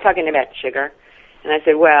was talking about sugar, and I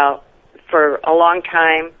said, well, for a long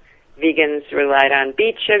time, vegans relied on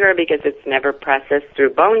beet sugar because it's never processed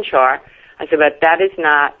through bone char. I said, but that is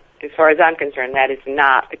not, as far as I'm concerned, that is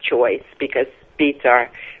not a choice, because beets are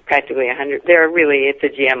practically 100, it's a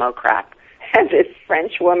GMO crop. And this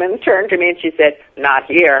French woman turned to me and she said, not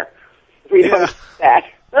here. We don't do that.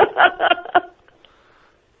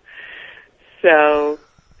 So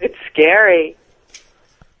it's scary,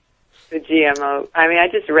 the GMO. I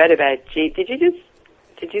just read about Did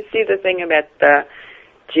you see the thing about the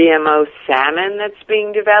GMO salmon that's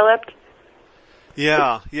being developed?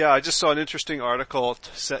 Yeah. I just saw an interesting article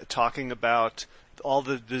talking about all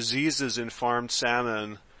the diseases in farmed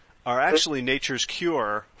salmon are actually nature's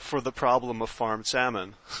cure for the problem of farmed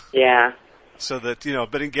salmon. Yeah. So that,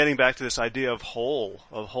 but in getting back to this idea of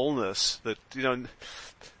wholeness, that,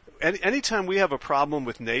 anytime we have a problem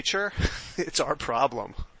with nature, it's our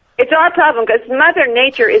problem. It's our problem because Mother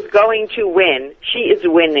Nature is going to win. She is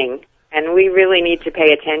winning, and we really need to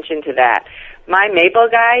pay attention to that. My maple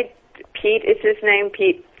guy, Pete is his name,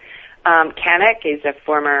 Pete Kanek, he's a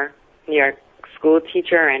former New York school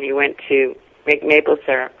teacher, and he went to make maple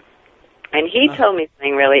syrup. And he told me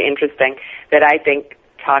something really interesting that I think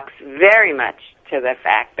talks very much to the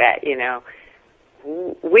fact that,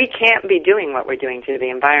 we can't be doing what we're doing to the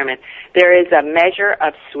environment. There is a measure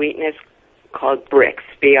of sweetness called Brix,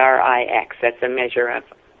 B-R-I-X. That's a measure of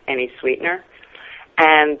any sweetener.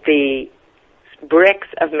 And the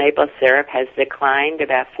Brix of maple syrup has declined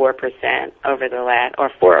about 4% over the last,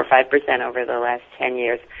 or 4 or 5% over the last 10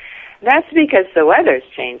 years. That's because the weather's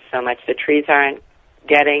changed so much. The trees aren't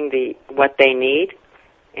getting what they need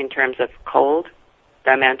in terms of cold,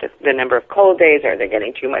 the number of cold days, or they're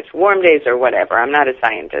getting too much warm days, or whatever. I'm not a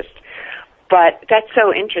scientist, but that's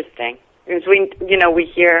so interesting because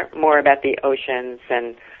we hear more about the oceans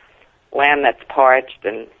and land that's parched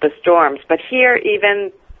and the storms, but here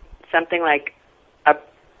even something like a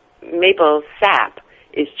maple sap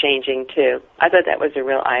is changing too. I thought that was a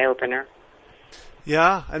real eye opener.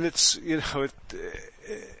 Yeah, and it's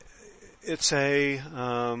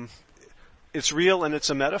it's real, and it's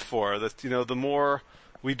a metaphor that, the more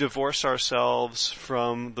we divorce ourselves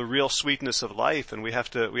from the real sweetness of life, and we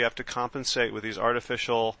have to compensate with these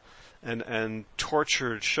artificial and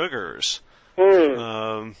tortured sugars.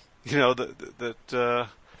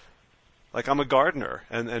 Like I'm a gardener,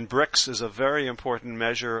 and Brix is a very important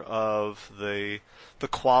measure of the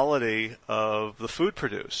quality of the food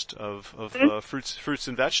produced, of fruits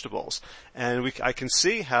and vegetables. And I can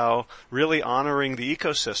see how really honoring the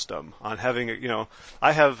ecosystem, on having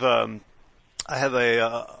I have an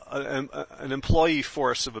employee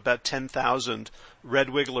force of about 10,000 red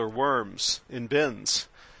wiggler worms in bins.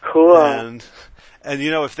 Cool. And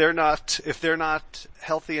if they're not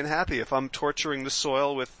healthy and happy, if I'm torturing the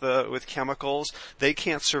soil with chemicals, they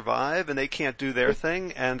can't survive and they can't do their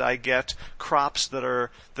thing, and I get crops that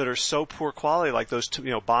are so poor quality, like those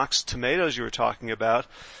boxed tomatoes you were talking about,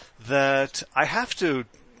 that I have to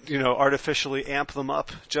artificially amp them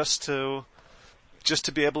up just to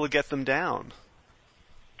be able to get them down.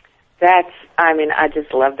 I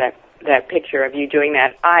just love that that picture of you doing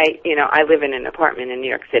that. I live in an apartment in New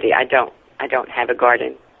York City. I don't have a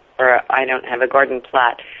garden, or I don't have a garden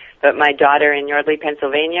plot. But my daughter in Yardley,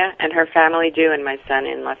 Pennsylvania, and her family do, and my son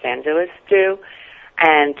in Los Angeles do.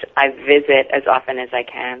 And I visit as often as I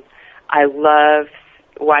can. I love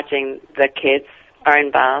watching the kids are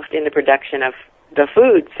involved in the production of the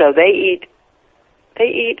food. So they eat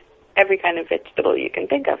every kind of vegetable you can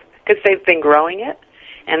think of because they've been growing it,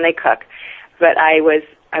 and they cook. But I was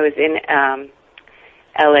in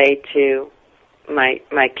L.A. to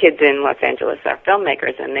my kids in Los Angeles are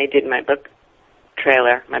filmmakers, and they did my book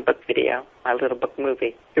trailer, my book video, my little book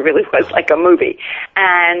movie. It really was like a movie.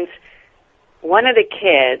 And one of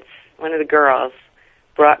the girls,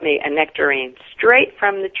 brought me a nectarine straight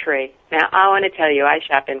from the tree. Now, I want to tell you, I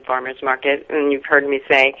shop in farmers market, and you've heard me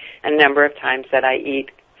say a number of times that I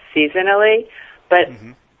eat seasonally, but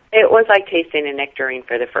it was like tasting a nectarine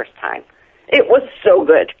for the first time. It was so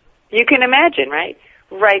good. You can imagine, right?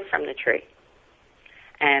 Right from the tree.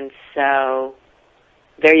 And so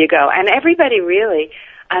there you go. And everybody really,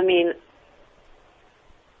 I mean,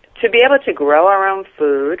 to be able to grow our own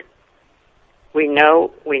food, we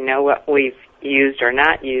know what we've used or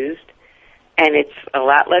not used, and it's a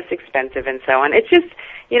lot less expensive and so on. It's just,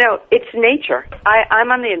 it's nature.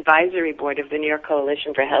 I'm on the advisory board of the New York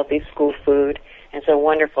Coalition for Healthy School Food. It's a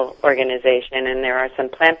wonderful organization, and there are some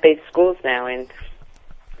plant-based schools now in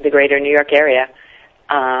the greater New York area,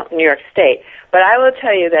 New York State. But I will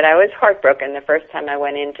tell you that I was heartbroken the first time I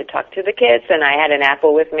went in to talk to the kids, and I had an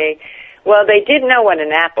apple with me. Well, they did know what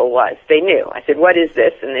an apple was. They knew. I said, "What is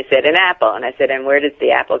this?" And they said, "An apple." And I said, "And where does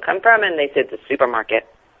the apple come from?" And they said, "The supermarket."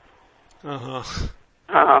 Uh-huh.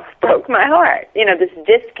 Oh, broke my heart. This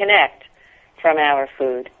disconnect from our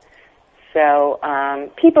food. So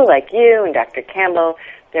people like you and Dr. Campbell,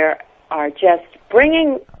 there are just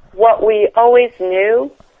bringing what we always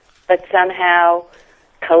knew, but somehow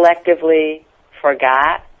collectively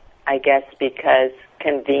forgot, I guess because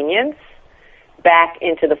convenience, back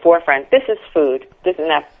into the forefront. This is food. This is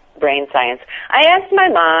not brain science. I asked my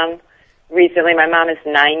mom recently, my mom is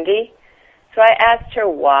 90, so I asked her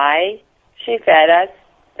why she fed us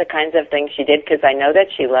the kinds of things she did, because I know that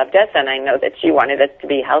she loved us and I know that she wanted us to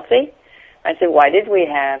be healthy. I said, why did we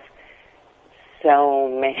have so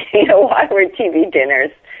many, why were TV dinners,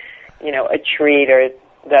 a treat, or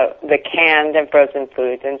the canned and frozen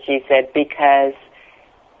foods? And she said, because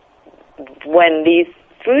when these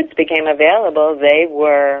foods became available, they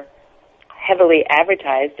were heavily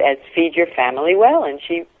advertised as feed your family well, and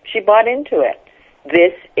she bought into it.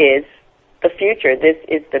 This is the future. This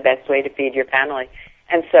is the best way to feed your family.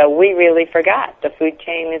 And so we really forgot. The food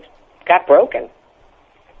chain got broken.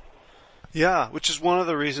 Yeah, which is one of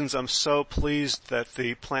the reasons I'm so pleased that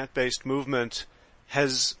the plant-based movement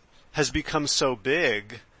has become so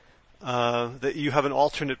big, that you have an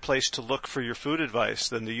alternate place to look for your food advice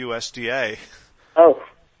than the USDA. Oh,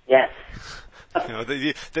 yes.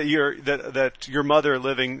 That your mother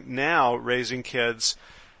living now, raising kids,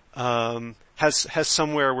 has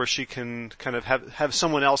somewhere where she can kind of have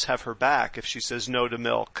someone else have her back if she says no to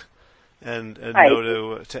milk and right.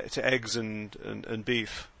 no to eggs and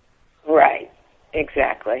beef. Right,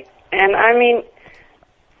 exactly. And I mean,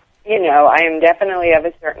 I am definitely of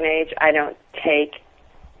a certain age. I don't take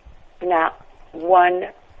not one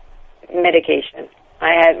medication.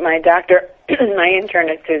 I had my doctor, my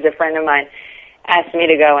internist, who's a friend of mine, asked me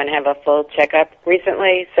to go and have a full checkup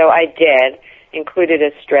recently, so I did, included a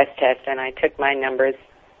stress test, and I took my numbers,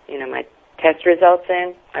 my test results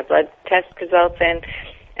in, my blood test results in,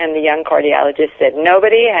 and the young cardiologist said,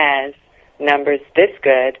 nobody has numbers this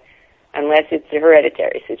good unless it's a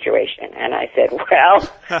hereditary situation. And I said, well,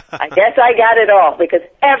 I guess I got it all, because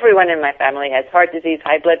everyone in my family has heart disease,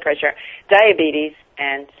 high blood pressure, diabetes,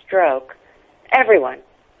 and stroke. Everyone.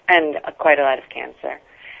 And quite a lot of cancer.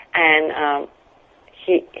 And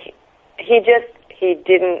he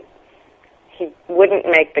wouldn't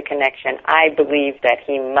make the connection. I believe that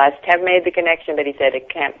he must have made the connection, but he said it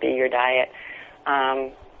can't be your diet.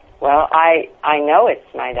 Well, I know it's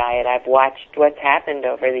my diet. I've watched what's happened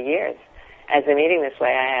over the years. As I'm eating this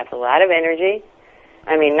way, I have a lot of energy.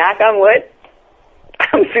 I mean, knock on wood,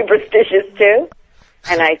 I'm superstitious too.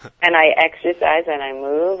 And I exercise and I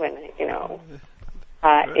move, and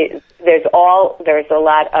there's a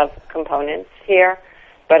lot of components here,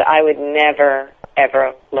 but I would never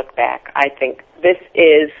ever look back. I think this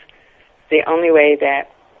is the only way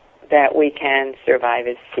that we can survive,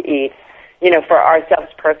 is to eat, for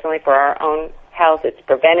ourselves personally, for our own health. It's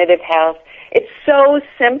preventative health. It's so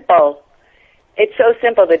simple. It's so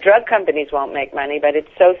simple. The drug companies won't make money, but it's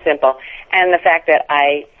so simple. And the fact that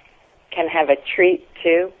I can have a treat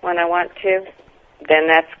too when I want to, then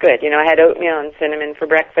that's good. I had oatmeal and cinnamon for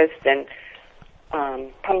breakfast, and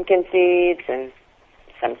pumpkin seeds and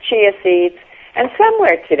some chia seeds. And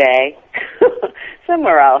somewhere today,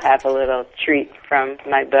 somewhere I'll have a little treat from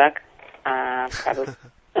my book. Probably.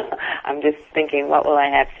 I'm just thinking, what will I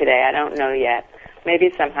have today? I don't know yet.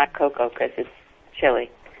 Maybe some hot cocoa because it's chilly.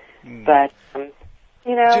 But,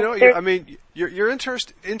 your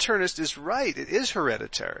internist is right. It is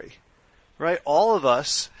hereditary, right? All of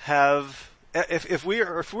us have. If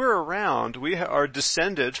we're around, we are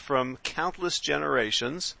descended from countless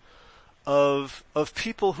generations of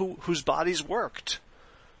people whose bodies worked,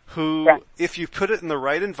 who, right. If you put it in the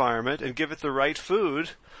right environment and give it the right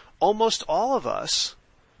food, almost all of us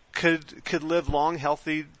could live long,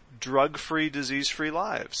 healthy, drug-free, disease-free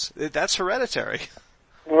lives. That's hereditary.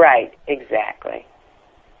 Right. Exactly.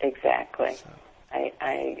 So.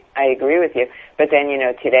 I agree with you. But then,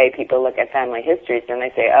 today people look at family histories and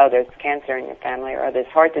they say, oh, there's cancer in your family or there's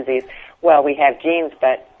heart disease. Well, we have genes,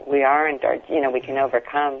 but we aren't, we can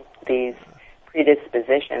overcome these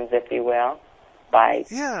predispositions, if you will, by...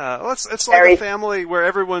 Yeah, well, it's like a family where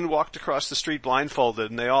everyone walked across the street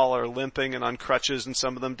blindfolded and they all are limping and on crutches and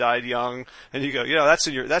some of them died young. And you go, that's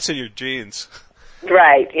in your genes.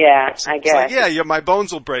 Right, yeah, I guess. It's like, my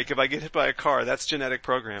bones will break if I get hit by a car. That's genetic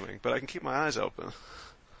programming, but I can keep my eyes open.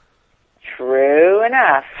 True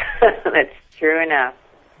enough. That's true enough.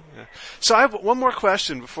 Yeah. So I have one more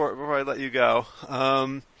question before I let you go.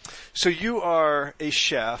 So you are a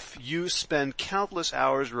chef. You spend countless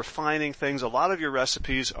hours refining things. A lot of your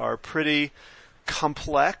recipes are pretty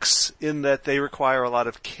complex in that they require a lot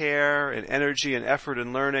of care and energy and effort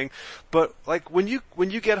and learning. But like when you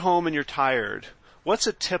get home and you're tired, what's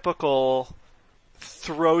a typical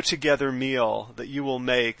throw-together meal that you will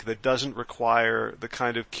make that doesn't require the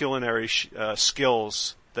kind of culinary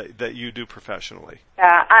skills that you do professionally?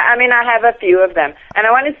 I have a few of them, and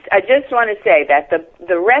I just want to say that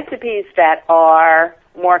the recipes that are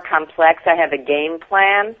more complex, I have a game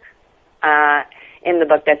plan in the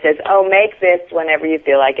book that says, "Oh, make this whenever you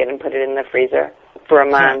feel like it, and put it in the freezer for a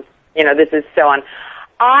month." This is so on.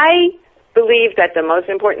 I believe that the most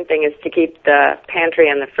important thing is to keep the pantry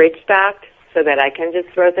and the fridge stocked so that I can just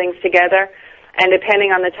throw things together. And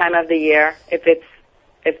depending on the time of the year, if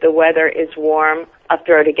the weather is warm, I'll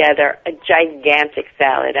throw together a gigantic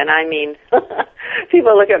salad. And I mean,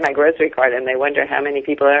 people look at my grocery cart and they wonder how many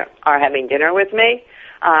people are having dinner with me.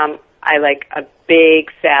 I like a big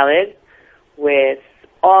salad with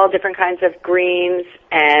all different kinds of greens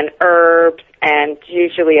and herbs and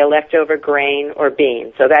usually a leftover grain or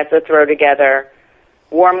bean. So that's a throw-together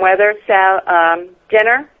warm weather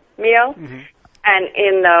dinner meal. Mm-hmm. And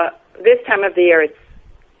in this time of the year, it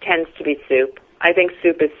tends to be soup. I think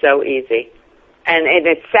soup is so easy, and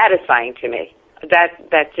it's satisfying to me.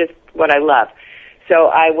 That's just what I love. So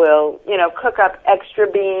I will, cook up extra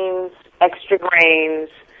beans, extra grains,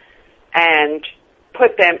 and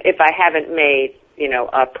put them, if I haven't made,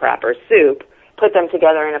 a proper soup, put them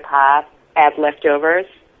together in a pot, add leftovers,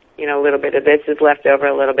 a little bit of this is left over,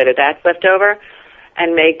 a little bit of that's left over,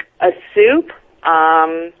 and make a soup.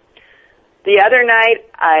 The other night,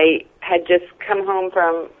 I had just come home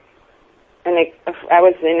I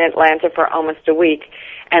was in Atlanta for almost a week,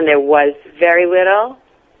 and there was very little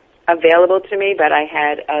available to me, but I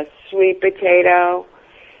had a sweet potato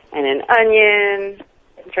and an onion.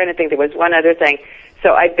 I'm trying to think, there was one other thing.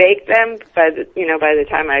 So I baked them by the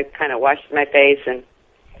time I kind of washed my face and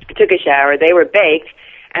took a shower, they were baked,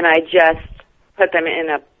 and I just put them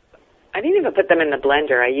I didn't even put them in the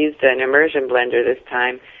blender. I used an immersion blender this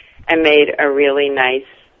time and made a really nice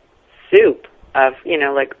soup of,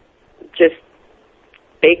 just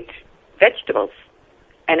baked vegetables.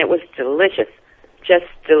 And it was delicious, just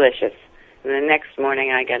delicious. And the next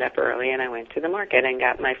morning I got up early and I went to the market and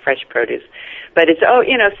got my fresh produce. But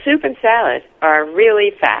soup and salad are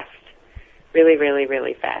really fast, really, really,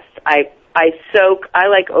 really fast. I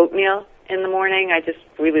like oatmeal in the morning. I just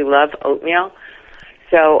really love oatmeal.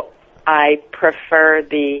 So I prefer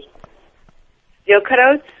the steel-cut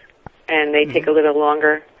oats, and they take a little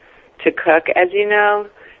longer to cook, as you know.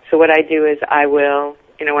 So what I do is I will,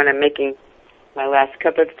 when I'm making my last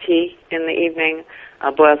cup of tea in the evening,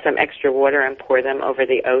 I'll boil some extra water and pour them over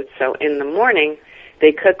the oats. So in the morning,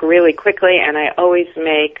 they cook really quickly, and I always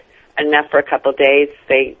make enough for a couple days.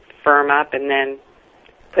 They firm up, and then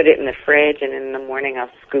put it in the fridge, and in the morning I'll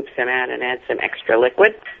scoop some out and add some extra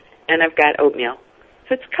liquid, and I've got oatmeal.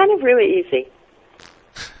 So it's kind of really easy.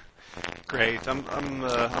 Great.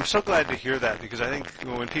 I'm so glad to hear that, because I think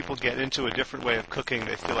when people get into a different way of cooking,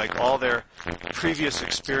 they feel like all their previous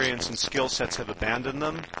experience and skill sets have abandoned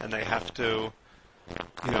them, and they have to,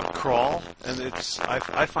 crawl. And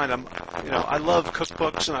I find I love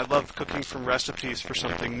cookbooks and I love cooking from recipes for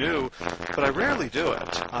something new, but I rarely do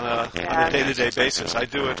it on a day-to-day basis. I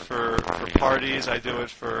do it for parties, I do it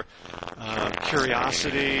for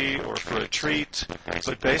curiosity or for a treat,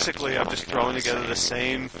 but basically I'm just throwing together the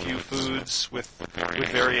same few foods with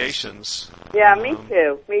variations. Yeah, me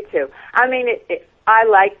too. I mean, I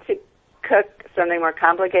like to cook something more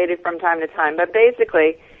complicated from time to time, but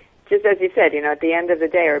basically, just as you said, at the end of the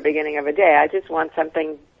day or beginning of a day, I just want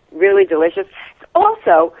something really delicious.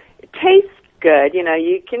 Also, it tastes good.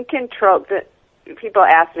 You can control people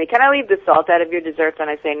ask me, can I leave the salt out of your desserts? And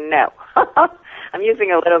I say no. I'm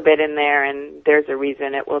using a little bit in there, and there's a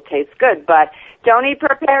reason it will taste good. But don't eat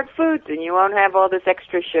prepared foods, and you won't have all this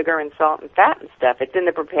extra sugar and salt and fat and stuff. It's in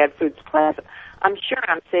the prepared foods plaza. I'm sure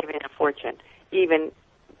I'm saving a fortune, even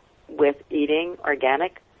with eating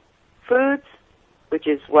organic foods, which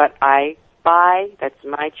is what I buy. That's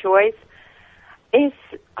my choice. If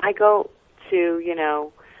I go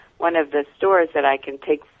to, one of the stores that I can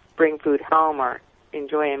bring food home or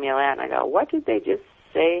enjoy a meal at, and I go, what did they just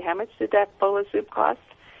say? How much did that bowl of soup cost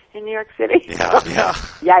in New York City? Yeah.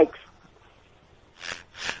 Yikes.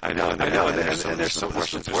 I know. And there's so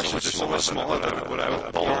much smaller than what I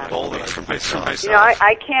would bowl it for myself.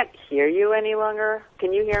 I can't hear you any longer.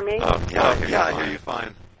 Can you hear me? Oh, yeah, I hear you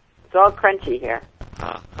fine. It's all crunchy here.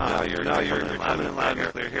 You're loud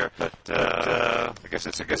and clear here. But I guess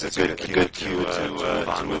it's a good cue to move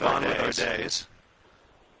on with our days.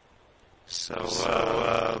 So,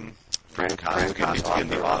 Frank Kostin,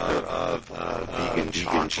 the author of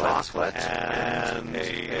Vegan Chocolate and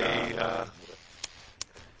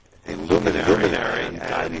a luminary and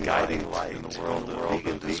guiding light in the world of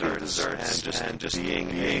vegan desserts and just being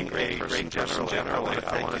a great person in general.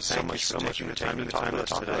 I want to thank you so much for taking the time to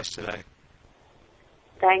talk to us today.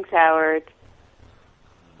 Thanks, Howard.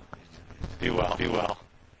 Be well.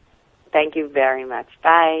 Thank you very much.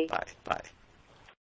 Bye. Bye.